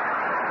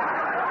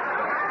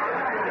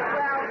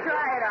 Well,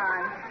 try it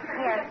on.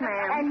 Yes,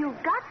 ma'am. And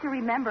you've got to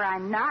remember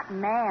I'm not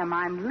ma'am.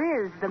 I'm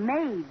Liz, the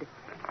maid.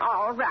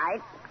 All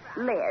right,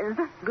 Liz.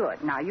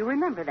 Good. Now, you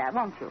remember that,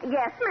 won't you?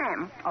 Yes,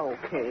 ma'am. Oh,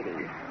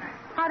 Katie.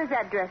 How does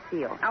that dress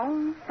feel?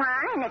 Oh,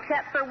 fine,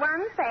 except for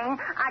one thing.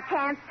 I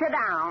can't sit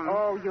down.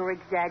 Oh, you're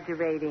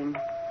exaggerating.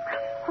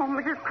 Oh,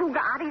 Mrs.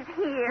 Cougatti's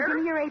here. Give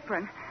me your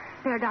apron.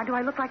 There, now, do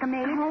I look like a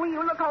maid? Oh,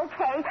 you look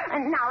okay.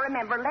 And now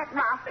remember, let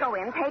Ross go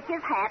in, take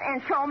his hat,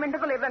 and show him into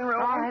the living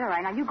room. All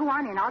right. Now, you go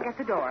on in. I'll get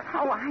the door.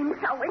 Oh, I'm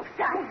so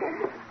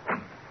excited.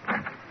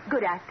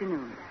 Good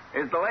afternoon.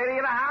 Is the lady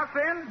of the house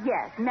in?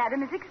 Yes,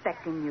 Madam is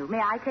expecting you. May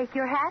I take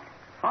your hat?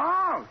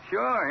 Oh,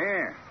 sure,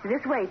 here.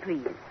 This way,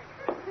 please.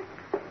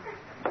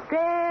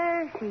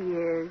 There she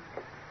is.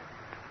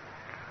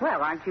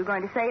 Well, aren't you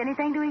going to say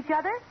anything to each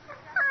other?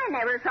 I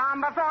never saw him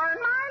before in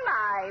my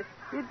life.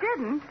 You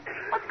didn't?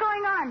 What's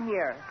going on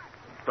here?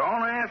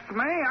 Don't ask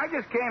me. I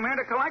just came here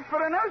to collect for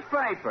the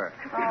newspaper.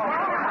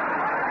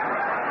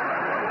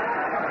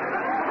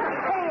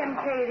 Pay him,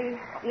 Katie.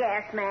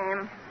 Yes,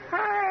 ma'am.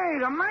 Hey,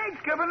 the maid's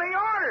giving the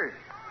orders.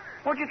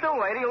 What'd you do,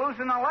 lady? Lose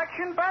an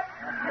election bet?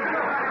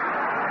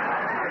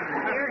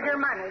 Here's your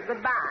money.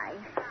 Goodbye.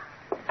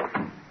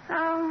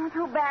 Oh,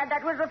 too bad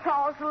that was a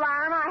false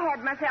alarm. I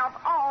had myself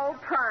all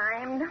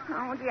primed.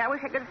 Oh, gee, I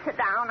wish I could sit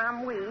down.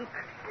 I'm weak.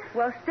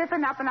 Well,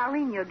 stiffen up and I'll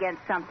lean you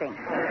against something.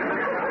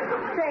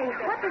 Say,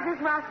 what does this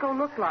Roscoe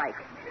look like?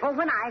 Well,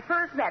 when I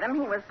first met him,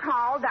 he was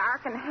tall,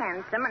 dark, and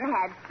handsome, and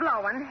had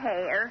flowing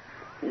hair.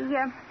 He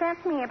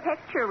sent me a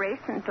picture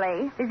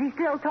recently. Is he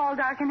still tall,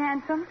 dark, and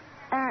handsome?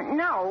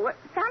 No.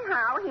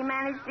 Somehow he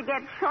managed to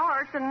get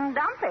short and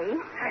dumpy.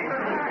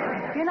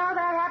 You know,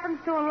 that happens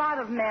to a lot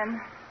of men.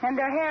 And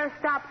their hair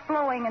stops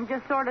flowing and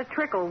just sort of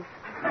trickles.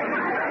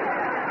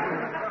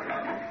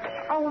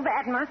 Oh,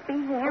 that must be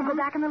him. We'll go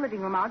back in the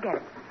living room. I'll get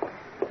it.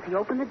 You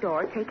open the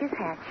door, take his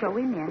hat, show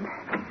him in.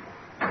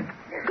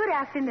 Good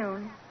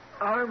afternoon.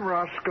 I'm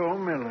Roscoe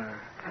Miller.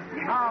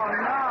 Oh,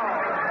 no.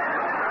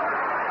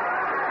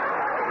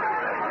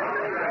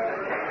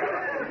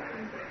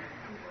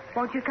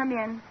 Won't you come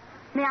in?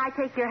 May I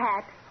take your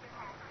hat?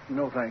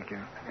 No, thank you.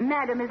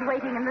 Madam is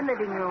waiting in the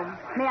living room.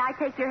 May I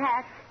take your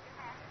hat?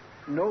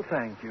 No,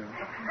 thank you.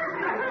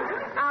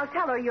 I'll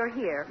tell her you're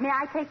here. May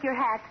I take your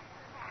hat?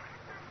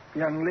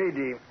 Young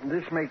lady,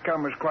 this may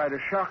come as quite a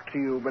shock to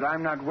you, but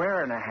I'm not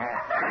wearing a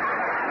hat.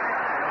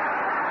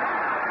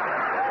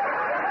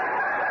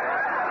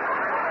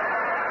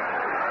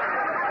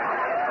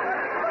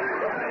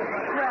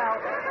 Well,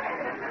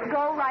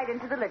 go right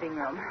into the living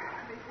room.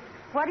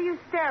 What are you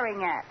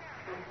staring at?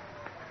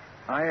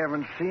 I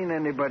haven't seen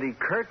anybody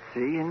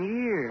curtsy in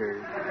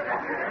years.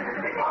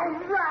 Oh,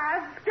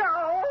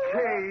 Roscoe.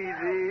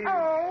 Katie.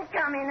 Oh,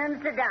 come in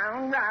and sit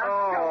down, Roscoe.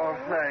 Oh,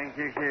 thank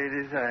you,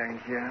 Katie,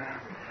 thank you.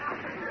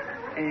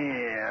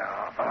 Yeah.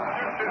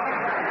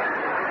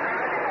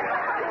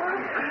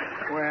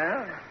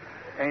 Well,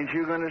 ain't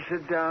you going to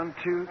sit down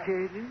too,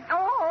 Katie?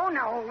 Oh,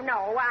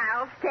 no,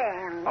 I'll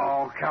stand.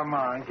 Oh, come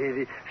on,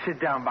 Katie. Sit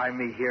down by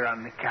me here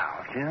on the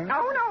couch, huh?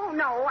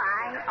 No,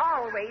 I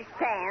always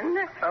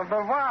stand. But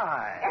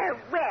why?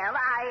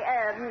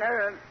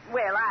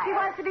 She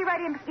wants to be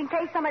ready in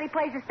case somebody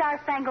plays the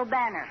Star-Spangled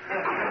Banner.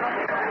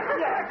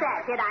 Yes,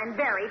 that's it. I'm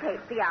very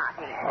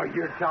patriotic. Oh,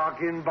 you're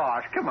talking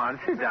bosh. Come on,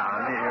 sit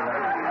down here.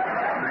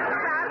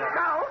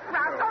 Roscoe,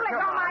 let go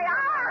of my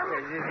arm.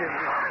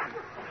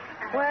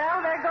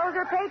 Well, there goes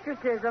her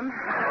patriotism.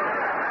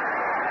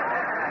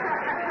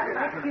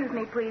 Excuse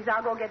me, please.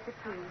 I'll go get the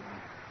key.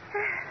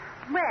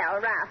 Well,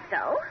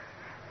 Roscoe,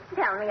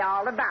 tell me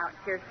all about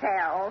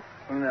yourself.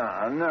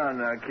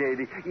 No,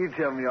 Katie. You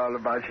tell me all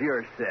about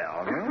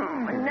yourself.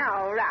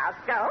 No,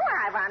 Roscoe,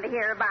 I want to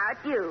hear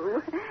about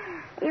you.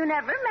 You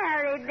never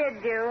married,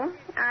 did you?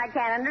 I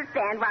can't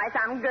understand why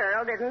some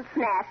girl didn't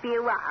snap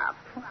you up.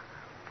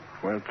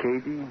 Well,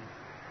 Katie,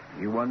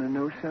 you want to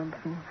know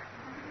something?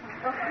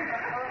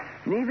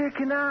 Neither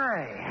can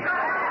I.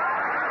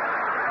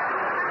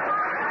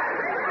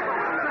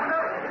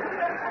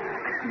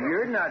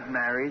 You're not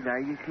married, are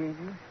you,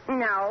 Katie?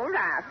 No,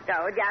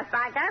 Roscoe. Just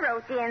like I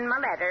wrote you in my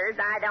letters,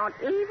 I don't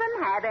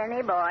even have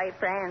any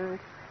boyfriends.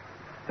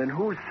 Then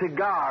whose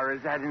cigar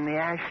is that in the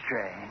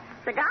ashtray?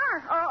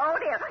 Cigar? Oh,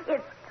 dear.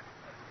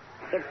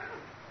 It's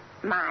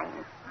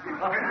mine.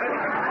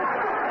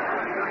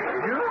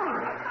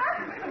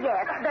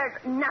 Yes,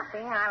 There's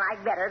nothing I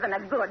like better than a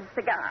good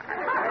cigar.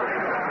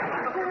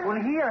 Well,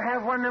 here,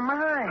 have one of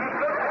mine.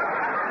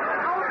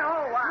 Oh,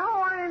 no.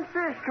 No, I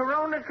insist.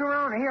 Corona.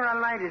 Here, I'll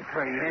light it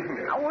for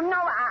you. Oh,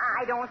 no,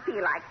 I don't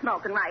feel like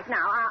smoking right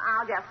now.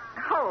 I'll just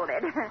hold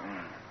it.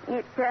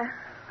 It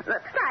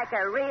looks like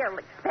a real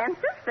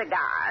expensive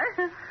cigar.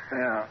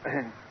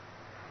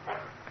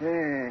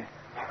 Yeah.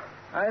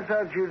 I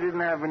thought you didn't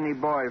have any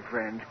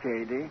boyfriends,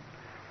 Katie.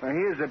 Well,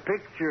 here's a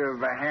picture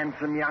of a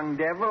handsome young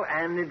devil,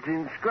 and it's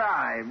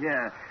inscribed,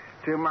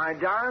 to my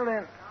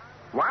darling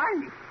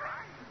wife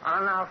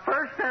on our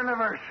first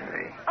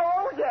anniversary.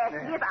 Oh, yes.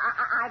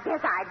 I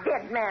guess I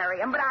did marry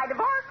him, but I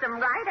divorced him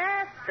right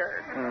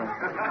after.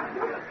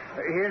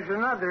 Here's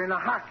another in a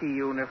hockey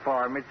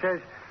uniform. It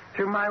says,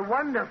 to my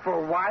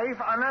wonderful wife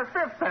on our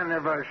 5th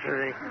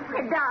anniversary.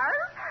 It does?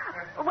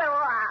 Well,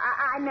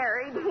 I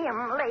married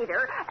him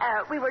later.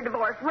 We were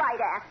divorced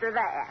right after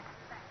that.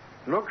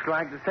 Looks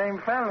like the same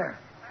fella.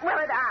 Well,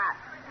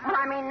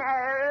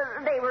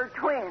 they were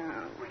twins.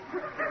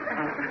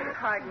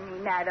 Pardon me,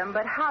 madam,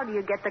 but how do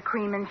you get the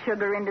cream and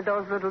sugar into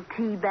those little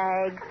tea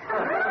bags?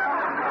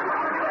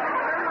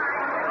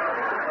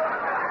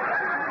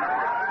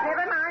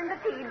 Never mind the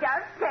tea.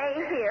 Just stay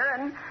here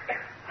and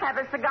have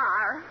a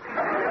cigar.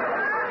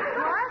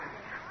 What?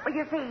 Well,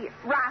 you see,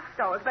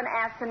 Roscoe's been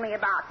asking me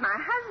about my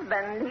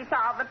husband. He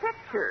saw the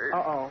pictures.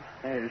 Uh-oh.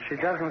 She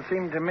doesn't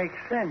seem to make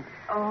sense.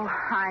 Oh,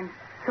 I'm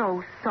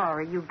so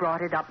sorry you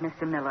brought it up,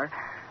 Mr. Miller.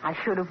 I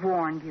should have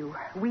warned you.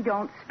 We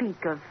don't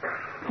speak of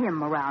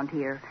him around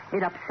here.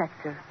 It upsets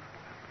her.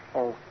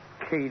 Oh,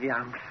 Katie,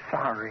 I'm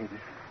sorry.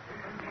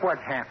 What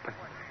happened?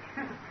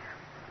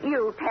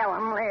 You tell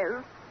him,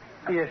 Liz.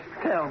 Yes,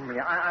 tell me.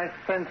 I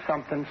sense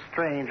something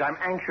strange. I'm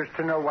anxious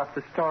to know what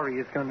the story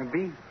is going to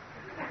be.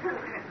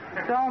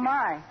 So am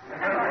I.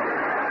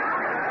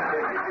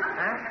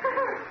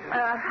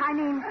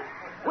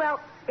 Well,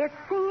 it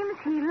seems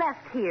he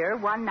left here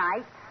one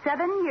night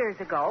 7 years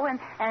ago,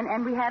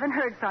 and we haven't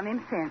heard from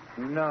him since.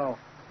 No.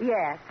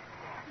 Yes.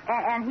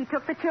 And he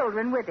took the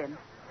children with him.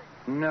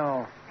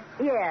 No.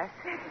 Yes.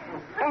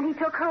 And he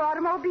took her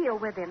automobile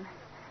with him.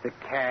 The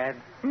cad?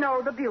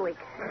 No, the Buick.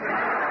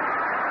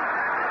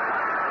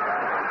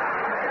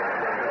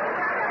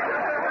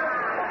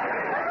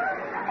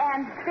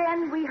 And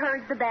then we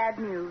heard the bad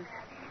news.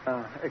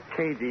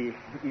 Katie,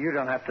 you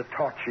don't have to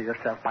torture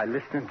yourself by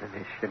listening to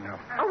this, you know.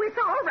 Oh, it's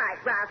all right,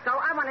 Roscoe.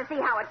 I want to see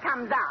how it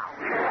comes out.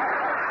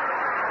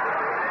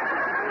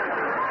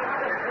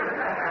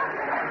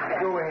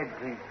 Go ahead,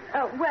 please.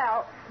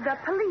 Well, the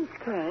police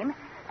came,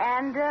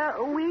 and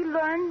we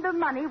learned the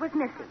money was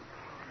missing.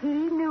 He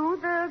knew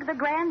the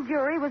grand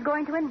jury was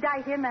going to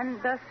indict him,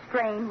 and the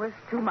strain was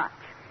too much.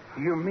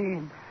 You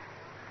mean?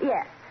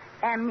 Yes,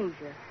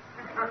 amnesia.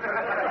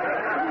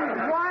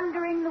 He's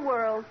wandering the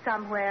world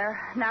somewhere,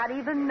 not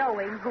even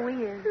knowing who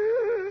he is.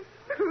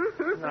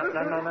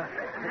 No.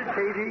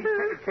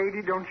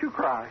 Katie, don't you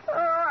cry. Oh,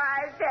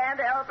 I can't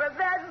help it.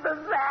 That's the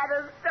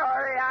saddest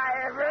story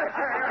I ever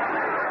heard.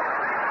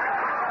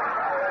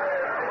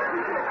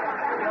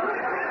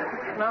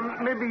 Now,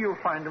 maybe you'll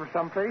find him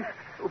someplace.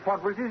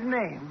 What was his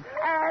name?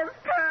 Ask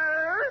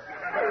her.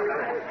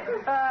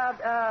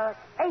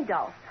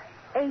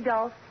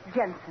 Adolf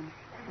Jensen.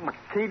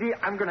 Katie,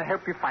 I'm going to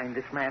help you find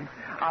this man.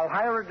 I'll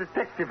hire a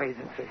detective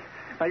agency.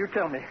 Now, you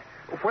tell me,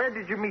 where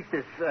did you meet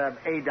this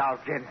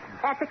Adolf Jensen?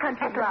 At the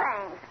country At the club.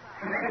 bank.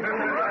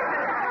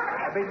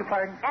 I beg your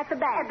pardon? At the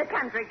bank. At the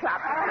country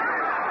club.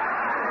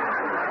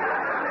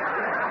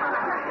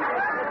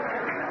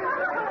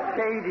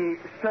 Katie,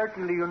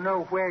 certainly you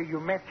know where you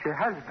met your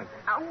husband.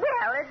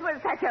 Well, it was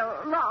such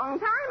a long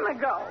time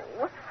ago.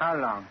 How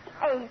long?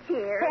 8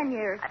 years. 10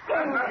 years.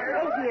 10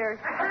 years. 8 years.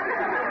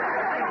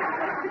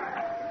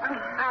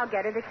 I'll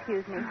get it.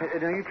 Excuse me.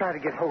 Now, you try to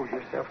get hold of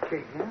yourself,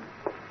 Katie.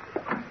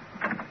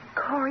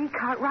 Corey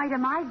Cartwright,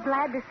 am I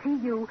glad to see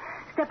you.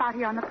 Step out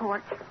here on the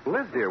porch.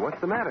 Liz, dear, what's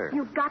the matter?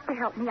 You've got to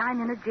help me.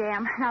 I'm in a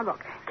jam. Now, look,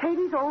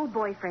 Katie's old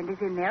boyfriend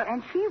is in there,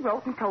 and she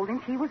wrote and told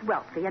him she was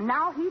wealthy, and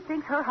now he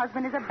thinks her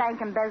husband is a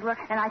bank embezzler,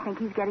 and I think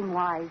he's getting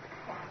wise.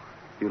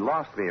 You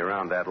lost me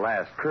around that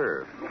last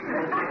curve.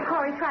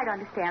 Corey, try to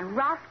understand.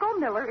 Roscoe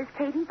Miller is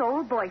Katie's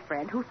old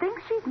boyfriend who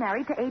thinks she's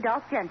married to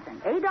Adolf Jensen.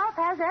 Adolf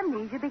has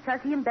amnesia because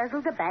he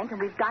embezzled a bank,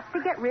 and we've got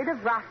to get rid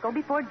of Roscoe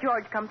before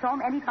George comes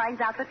home and he finds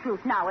out the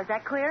truth. Now, is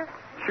that clear?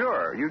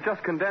 Sure, you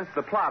just condensed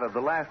the plot of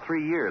the last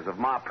 3 years of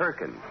Ma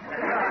Perkins.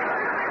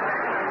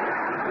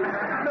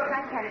 Look,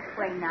 I can't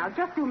explain now.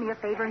 Just do me a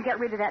favor and get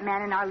rid of that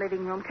man in our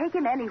living room. Take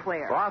him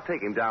anywhere. Well, I'll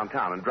take him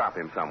downtown and drop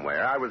him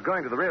somewhere. I was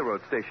going to the railroad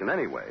station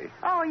anyway.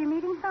 Oh, are you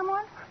meeting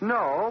someone?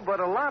 No,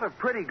 but a lot of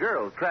pretty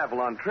girls travel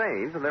on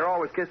trains, and they're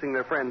always kissing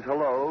their friends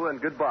hello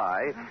and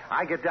goodbye.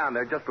 I get down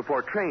there just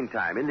before train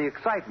time. In the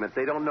excitement,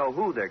 they don't know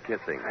who they're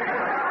kissing.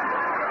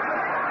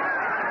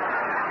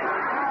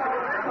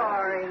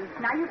 Sorry.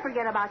 Now you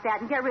forget about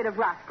that and get rid of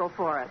Roscoe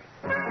for us.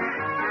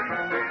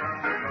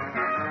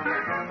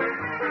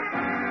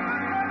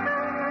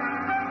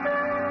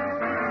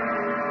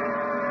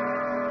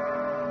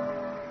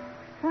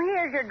 Well,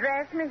 here's your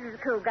dress, Mrs.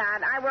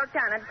 Cougat. I worked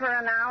on it for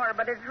an hour,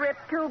 but it's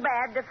ripped too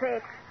bad to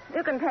fix.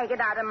 You can take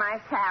it out of my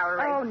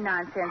salary. Oh,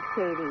 nonsense,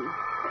 Katie.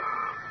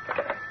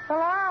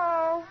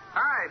 Hello?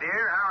 Hi,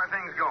 dear. How are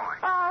things going?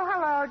 Oh,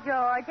 hello,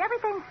 George.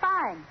 Everything's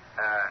fine.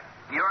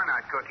 You're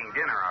not cooking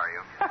dinner, are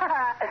you?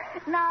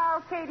 No,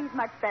 Katie's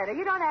much better.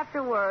 You don't have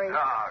to worry.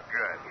 Oh,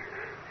 good.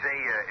 Say,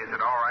 is it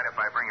all right if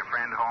I bring a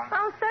friend home?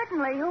 Oh,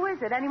 certainly. Who is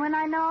it? Anyone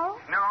I know?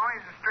 No,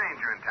 he's a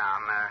stranger in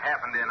town.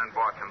 Happened in and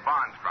bought some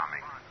bonds from me.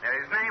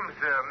 His name's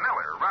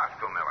Miller,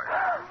 Roscoe Miller.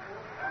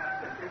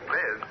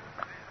 Liz?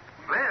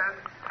 Liz?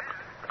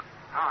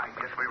 Oh, I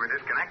guess we were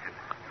disconnected.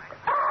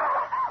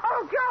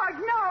 Oh, George,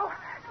 no.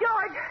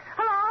 George,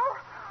 hello?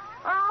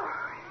 Oh,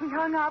 he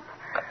hung up.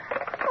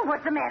 Oh,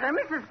 what's the matter,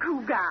 Mrs.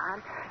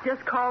 Cougat?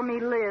 Just call me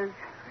Liz.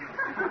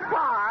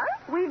 What?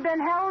 We've been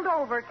held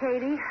over,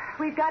 Katie.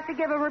 We've got to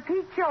give a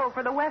repeat show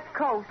for the West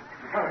Coast.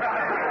 I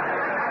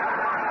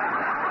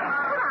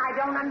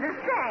don't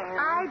understand.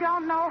 I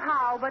don't know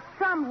how, but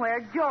somewhere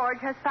George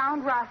has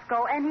found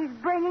Roscoe, and he's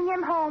bringing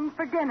him home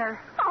for dinner.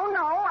 Oh,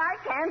 no, I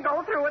can't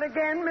go through it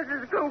again,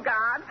 Mrs.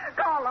 Cougat.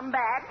 Call him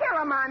back. Tell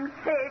him I'm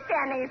sick,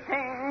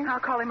 anything. I'll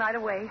call him right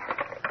away.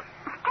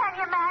 Can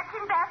you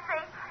imagine,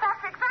 Bessie?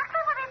 That's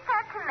exactly what he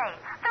said to me.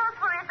 Those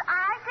were his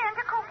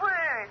identical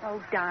words. Oh,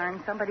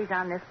 darn, somebody's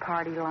on this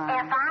party line.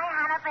 If I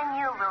had been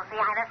you, Lucy,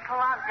 I'd have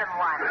slugged him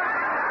once.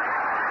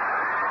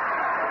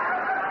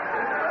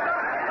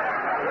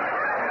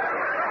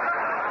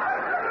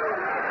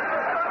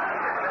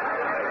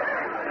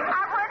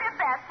 I would have,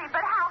 Bessie,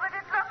 but how would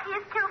it look? He's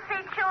 2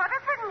 feet shorter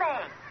than me.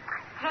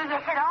 Gee, you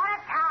should ought to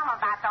tell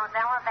him about those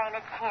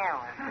elevated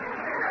shoes.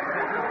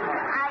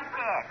 I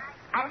did.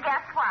 And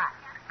guess what?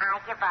 I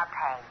give up,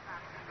 hey.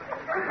 He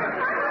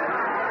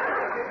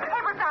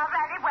was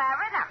already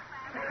wearing them.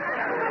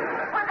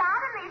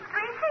 Without him, he's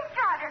 3 feet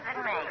shorter than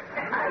me.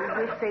 I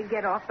wish they'd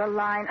get off the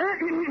line. Say,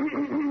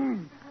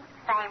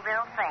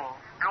 real thing.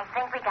 I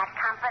think we got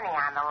company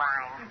on the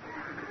line.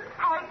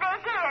 Hey,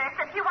 big ears,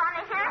 if you want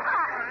to hear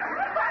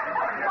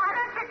something, why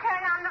don't you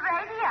turn on the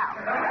radio?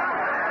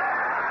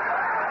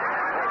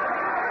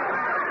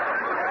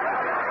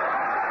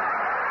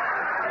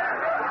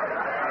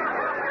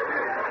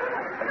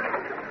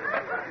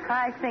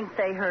 I think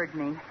they heard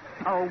me.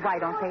 Oh, why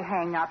don't they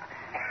hang up?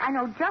 I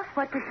know just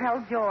what to tell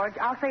George.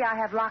 I'll say I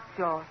have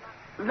lockjaw.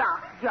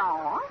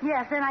 Lockjaw?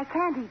 Yes, and I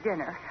can't eat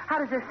dinner. How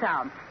does this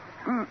sound?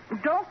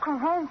 Don't come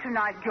home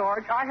tonight,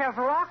 George. I have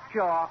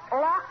lockjaw.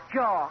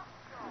 Lockjaw.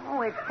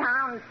 Oh, it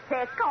sounds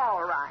sick,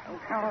 all right.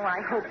 Oh, I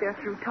hope they're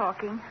through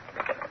talking.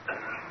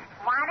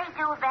 What'd he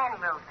do then,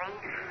 Ruthie?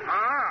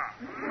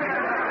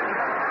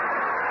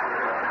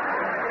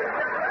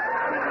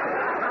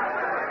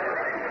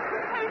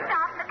 He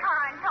stopped the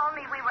car and told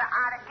me we were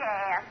out of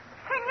gas.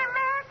 Can you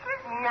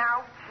imagine?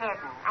 No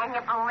kidding. And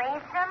you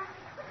believed him?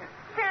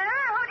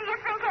 Sure. Who do you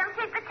think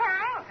emptied the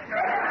tank?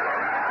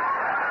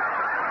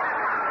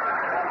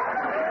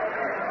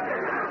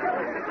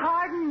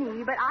 Pardon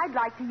me, but I'd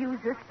like to use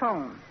this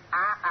phone.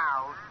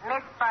 Uh-oh.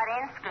 Miss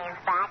Budinsky's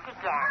back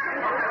again.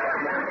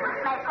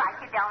 Make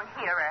like you don't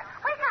hear her.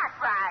 We got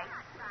right.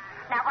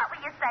 Now, what were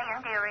you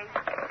saying, dearie?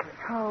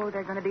 Oh,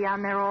 they're going to be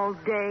on there all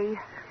day.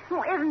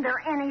 Well, isn't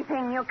there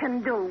anything you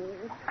can do?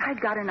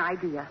 I've got an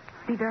idea.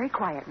 Be very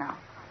quiet now.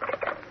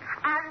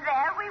 And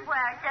there we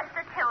were, just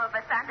the two of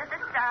us under the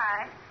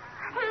stars.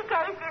 He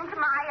gazed into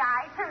my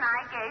eyes, and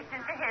I gazed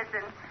into his.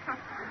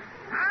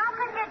 How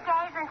could you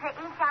gaze into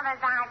each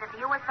other's eyes if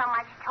you were so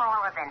much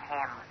taller than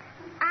him?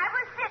 I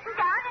was sitting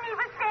down, and he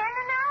was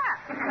standing up.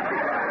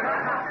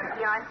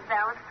 You're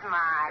so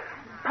smart.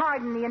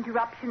 Pardon the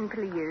interruption,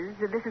 please.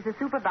 This is the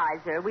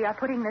supervisor. We are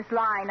putting this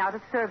line out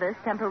of service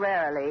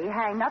temporarily.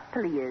 Hang up,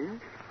 please.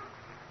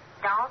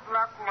 Don't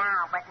look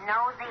now, but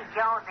Nosy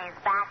Josie's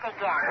back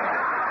again.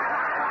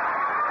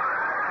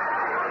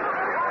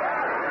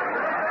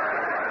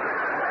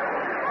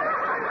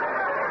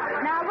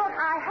 Now, look,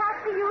 I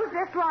have to use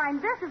this line.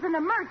 This is an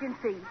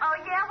emergency. Oh,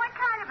 yeah? What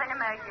kind of an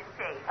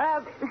emergency?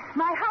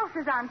 My house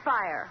is on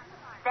fire.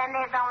 Then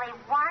there's only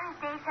one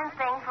decent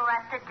thing for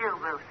us to do,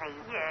 Ruthie.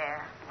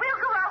 Yeah.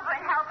 We'll go over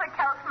and help her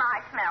toast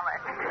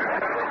marshmallows.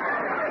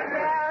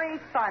 Very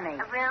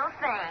funny. A real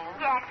thing.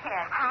 Yeah, kid.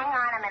 Hang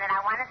on a minute. I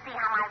want to see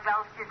how my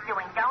roast is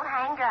doing. Don't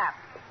hang up.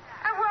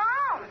 I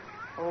won't.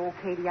 Oh,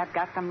 Katie, I've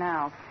got them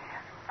now.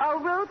 Oh,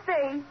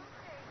 Ruthie.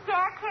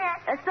 Yeah,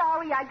 kid.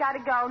 Sorry, I gotta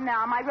go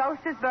now. My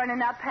roast is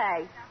burning up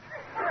hay.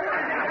 Oh,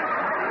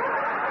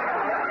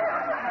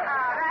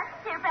 that's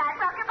too bad.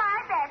 Well,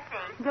 goodbye,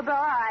 Betsy.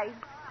 Goodbye.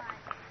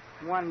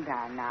 One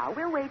down now.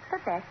 We'll wait for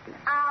Bessie.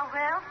 Oh,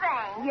 real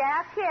thing?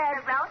 Yeah, kid.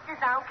 The roast is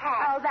okay.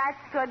 Oh, that's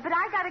good. But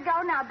I gotta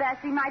go now,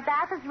 Bessie. My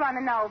bath is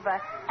running over.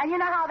 And you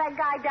know how that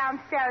guy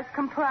downstairs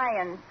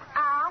complains.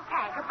 Oh,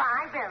 okay.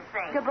 Goodbye,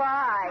 Lucy.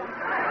 Goodbye.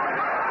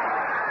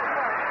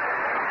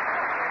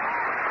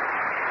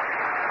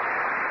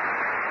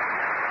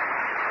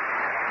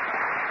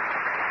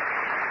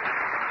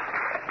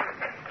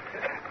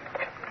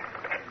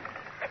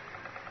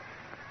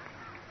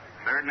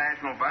 Third National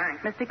National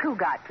Bank. Mr.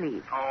 Cougat,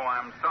 please. Oh,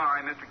 I'm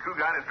sorry. Mr.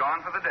 Cougat is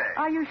gone for the day.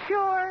 Are you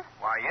sure?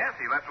 Why, yes,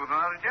 he left with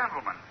another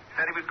gentleman.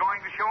 Said he was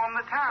going to show him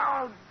the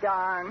town. Oh,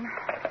 darn.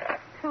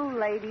 Too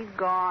late, he's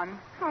gone.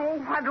 Oh,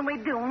 what do we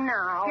do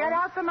now? Get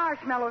out the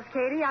marshmallows,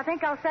 Katie. I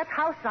think I'll set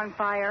house on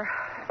fire.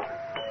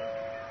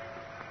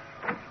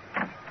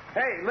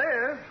 Hey,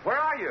 Liz, where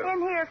are you?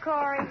 In here,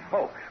 Corey.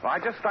 Oh, well, I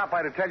just stopped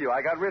by to tell you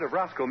I got rid of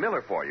Roscoe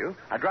Miller for you.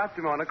 I dropped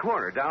him on a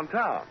corner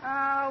downtown.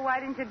 Oh, why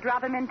didn't you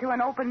drop him into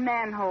an open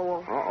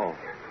manhole? Uh-oh.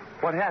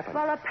 What happened?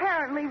 Well,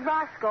 apparently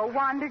Roscoe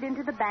wandered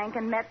into the bank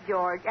and met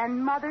George,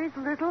 and Mother's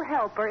little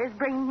helper is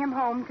bringing him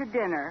home to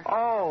dinner.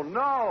 Oh,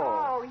 no.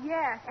 Oh,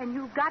 yes, and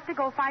you've got to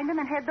go find them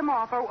and head them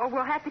off, or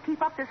we'll have to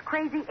keep up this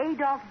crazy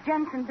Adolf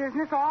Jensen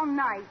business all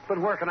night. But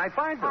where can I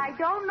find them? I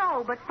don't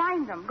know, but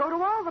find them. Go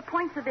to all the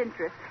points of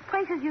interest,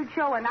 places you'd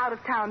show an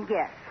out-of-town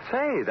guest.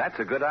 Say, that's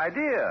a good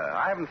idea.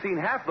 I haven't seen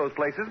half those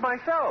places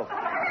myself.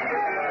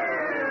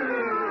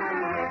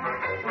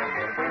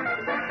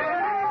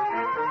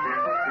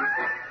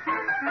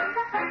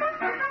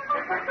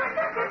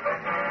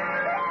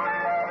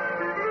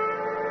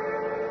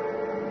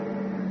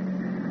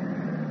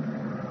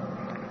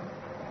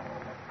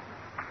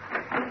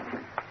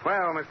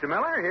 Well, Mr.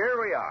 Miller,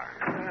 here we are.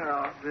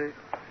 Now,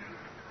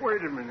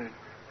 wait a minute.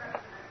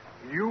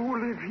 You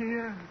live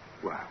here?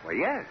 Well,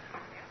 yes.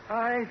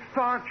 I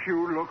thought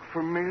you looked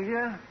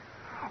familiar.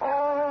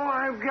 Oh,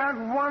 I've got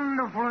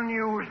wonderful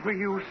news for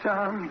you,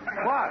 son.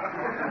 What?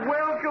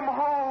 Welcome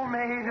home,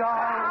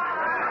 Adolf.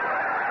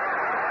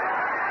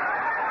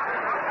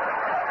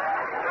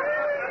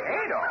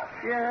 Adolf?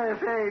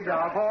 Yes,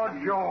 Adolf, or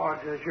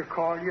George, as you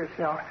call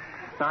yourself.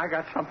 Now, I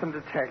got something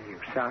to tell you,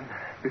 son.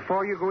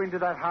 Before you go into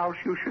that house,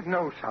 you should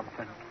know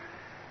something.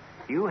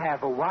 You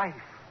have a wife.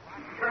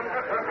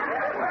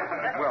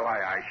 Well,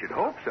 I should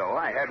hope so.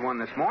 I had one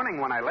this morning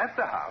when I left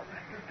the house.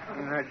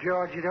 Now,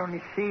 George, it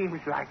only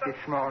seems like this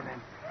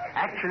morning.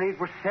 Actually, it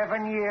was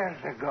 7 years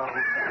ago.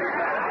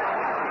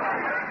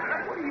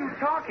 What are you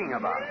talking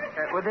about?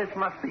 Well, this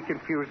must be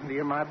confusing to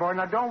you, my boy.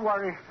 Now, don't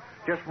worry.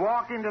 Just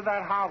walk into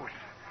that house.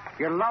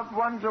 Your loved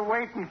ones are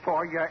waiting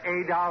for you,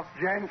 Adolf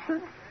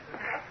Jensen.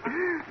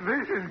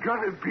 This is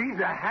going to be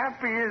the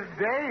happiest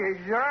day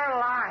of your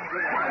life.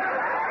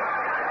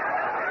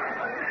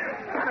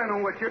 I don't know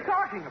what you're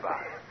talking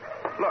about.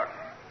 Look,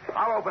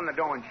 I'll open the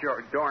door and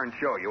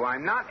show you.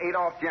 I'm not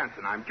Adolf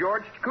Jensen. I'm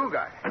George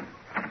Cougat.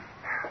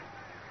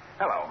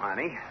 Hello,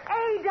 honey.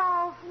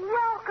 Adolf,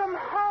 welcome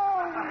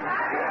home.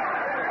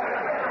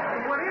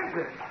 What is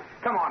this?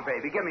 Come on,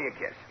 baby. Give me a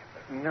kiss.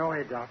 No,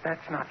 Adolf,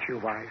 that's not your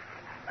wife.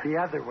 The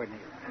other one is.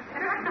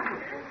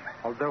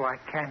 Although I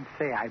can't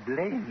say I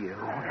blame you.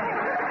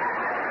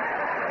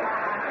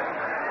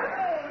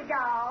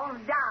 Adolf,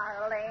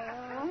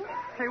 darling.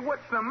 Hey,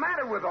 what's the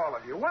matter with all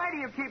of you? Why do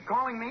you keep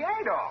calling me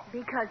Adolf?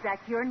 Because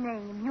that's your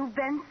name. You've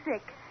been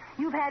sick.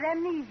 You've had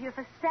amnesia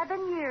for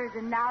 7 years,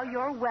 and now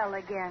you're well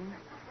again.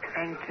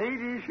 And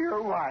Katie's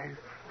your wife.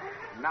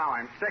 Now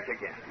I'm sick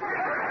again.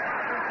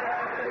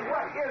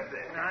 What is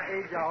this? Now,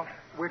 Adolf,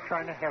 we're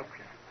trying to help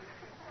you.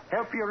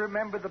 Help you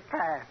remember the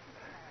past.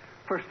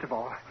 First of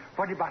all,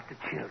 what about the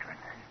children?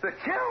 The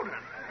children?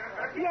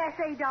 Yes,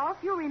 Adolf,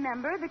 you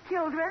remember the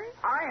children?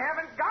 I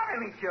haven't got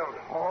any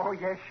children. Oh,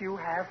 yes, you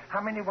have. How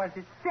many was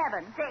it?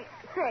 7. 6.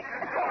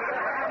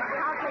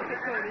 I'll take it,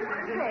 Katie.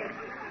 6.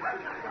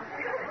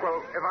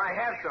 Well, if I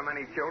have so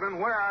many children,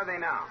 where are they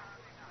now?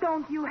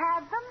 Don't you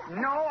have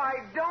them? No,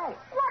 I don't.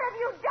 What have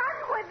you done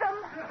with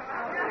them?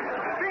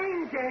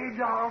 Think,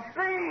 Adolf,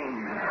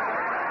 think.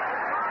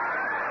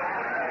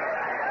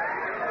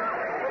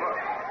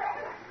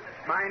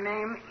 My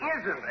name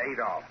isn't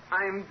Adolf.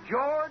 I'm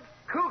George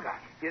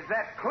Cougat. Is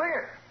that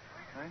clear?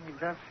 Well, he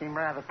does seem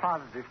rather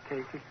positive,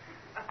 Casey.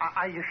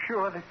 Are you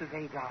sure this is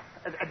Adolf?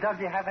 Does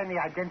he have any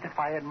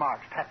identifying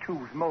marks?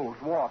 Tattoos, moles,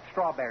 warts,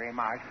 strawberry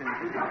marks?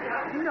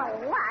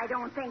 No, I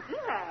don't think he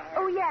has.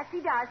 Oh, yes, he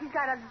does. He's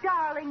got a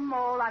darling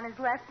mole on his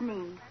left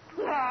knee.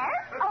 Yes?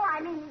 Oh, I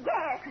mean,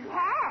 yes, he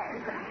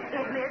has.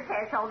 If Liz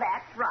says so,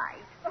 that's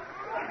right.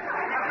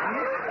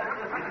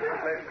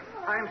 Listen,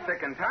 I'm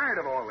sick and tired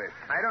of all this.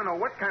 I don't know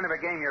what kind of a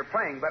game you're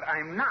playing, but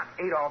I'm not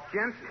Adolf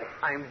Jensen.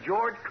 I'm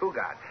George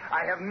Cougat.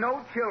 I have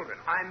no children.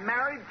 I'm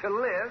married to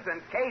Liz,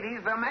 and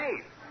Katie's the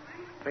maid.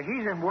 But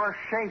he's in worse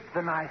shape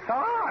than I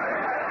thought.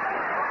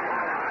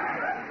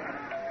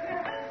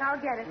 I'll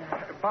get it.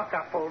 Buck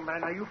up, old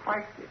man. Now, you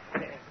fight this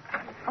thing.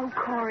 Oh,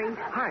 Corey.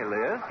 Hi,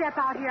 Liz. Step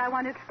out here. I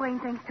want to explain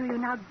things to you.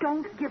 Now,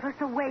 don't give us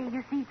away.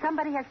 You see,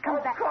 somebody has come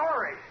back.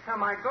 Corey,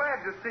 am I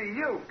glad to see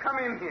you. Come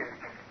in here.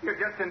 You're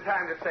just in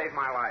time to save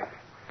my life.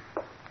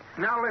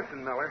 Now,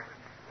 listen, Miller.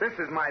 This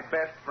is my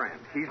best friend.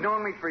 He's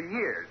known me for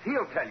years.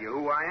 He'll tell you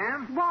who I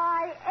am.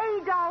 Why,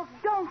 Adolf,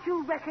 don't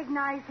you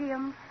recognize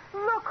him?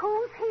 Look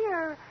who's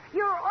here.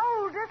 Your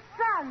oldest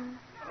son.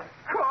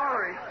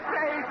 Corey,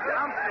 say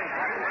something.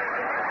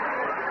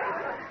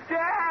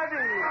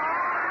 Daddy!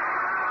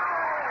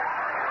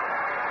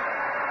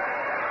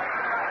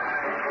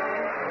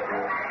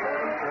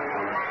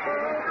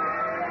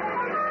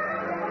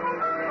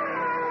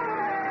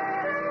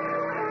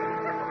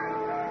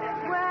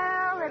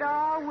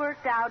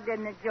 out,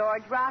 didn't it,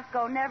 George?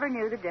 Roscoe never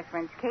knew the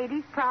difference.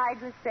 Katie's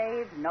pride was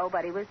saved.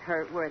 Nobody was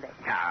hurt, were they?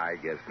 I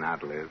guess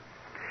not, Liz.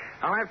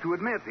 I'll have to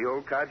admit, the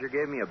old codger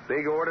gave me a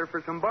big order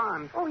for some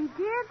bonds. Oh, he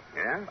did?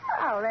 Yeah?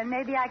 Oh, then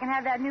maybe I can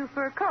have that new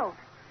fur coat.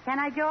 Can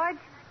I, George?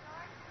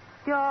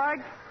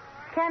 George,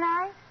 can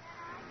I?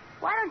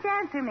 Why don't you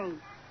answer me?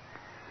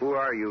 Who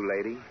are you,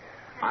 lady?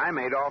 I'm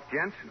Adolph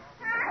Jensen.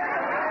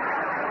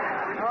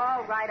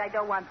 All right, I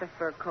don't want the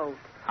fur coat.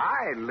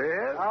 Hi,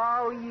 Liz.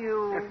 Oh,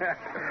 you.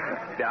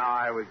 No,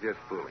 I was just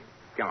fooling.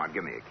 Come on,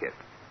 give me a kiss.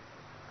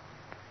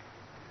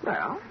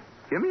 Well,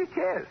 give me a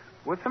kiss.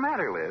 What's the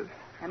matter, Liz?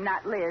 I'm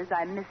not Liz.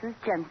 I'm Mrs.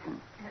 Jensen.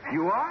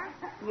 You are?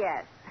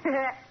 Yes.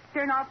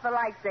 Turn off the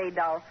lights,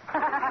 Adolph.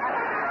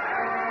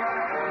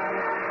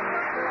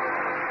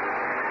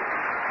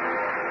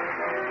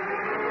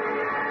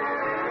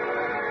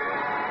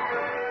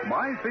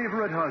 My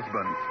Favorite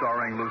Husband,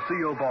 starring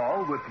Lucille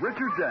Ball with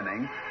Richard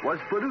Denning, was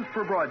produced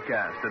for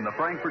broadcast in the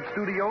Frankfurt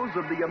studios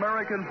of the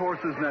American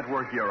Forces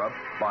Network Europe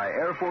by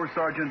Air Force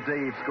Sergeant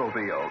Dave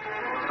Schofield.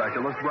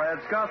 Specialist Brad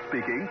Scott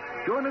speaking.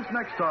 Join us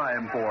next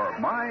time for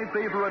My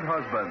Favorite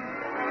Husband.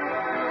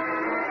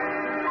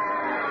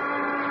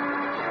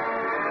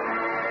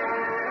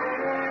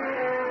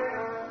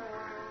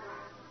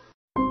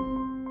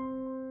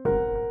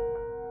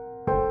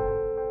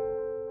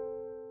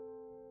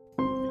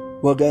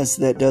 Well, guys,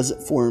 that does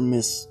it for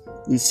Miss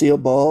Lucille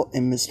Ball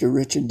and Mr.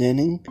 Richard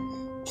Denning.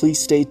 Please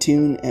stay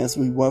tuned as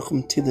we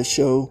welcome to the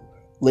show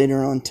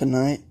later on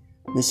tonight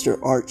Mr.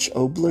 Arch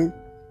Obler.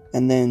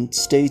 And then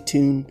stay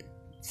tuned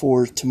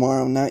for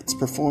tomorrow night's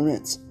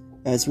performance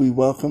as we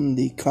welcome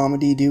the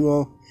comedy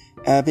duo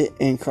Abbott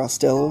and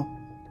Costello.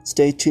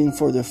 Stay tuned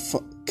for the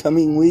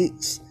coming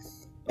weeks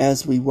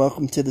as we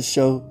welcome to the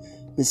show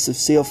Miss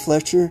Cecile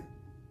Fletcher,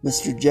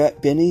 Mr.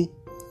 Jack Benny,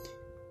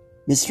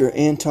 Mr.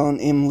 Anton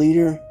M.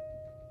 Leader,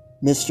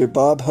 Mr.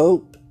 Bob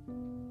Hope,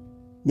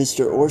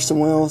 Mr. Orson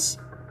Welles,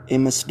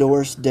 and Miss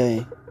Doris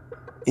Day.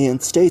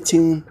 And stay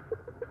tuned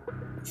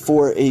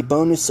for a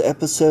bonus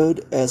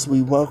episode as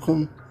we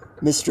welcome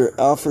Mr.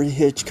 Alfred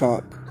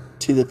Hitchcock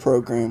to the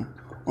program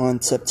on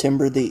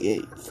September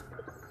the 8th.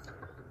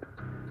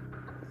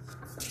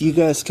 You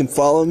guys can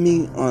follow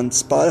me on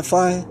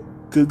Spotify,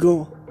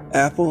 Google,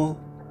 Apple,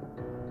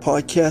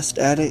 Podcast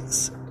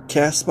Addicts,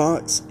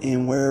 CastBox,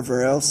 and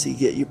wherever else you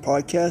get your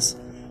podcasts.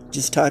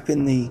 Just type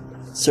in the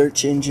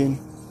search engine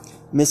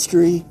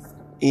Mystery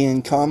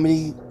and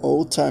Comedy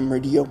Old Time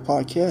Radio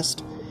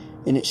Podcast,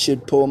 and it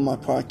should pull my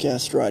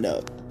podcast right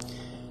up.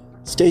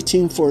 Stay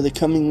tuned for the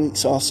coming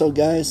weeks also,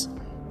 guys,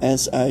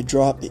 as I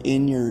drop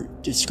in your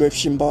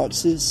description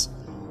boxes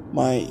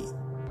my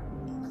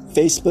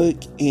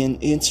Facebook and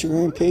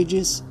Instagram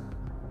pages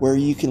where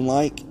you can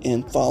like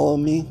and follow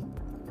me.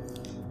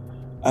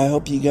 I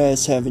hope you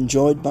guys have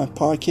enjoyed my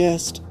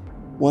podcast.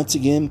 Once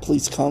again,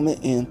 please comment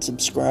and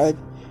subscribe.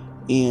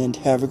 And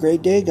have a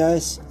great day,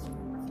 guys.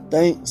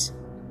 Thanks.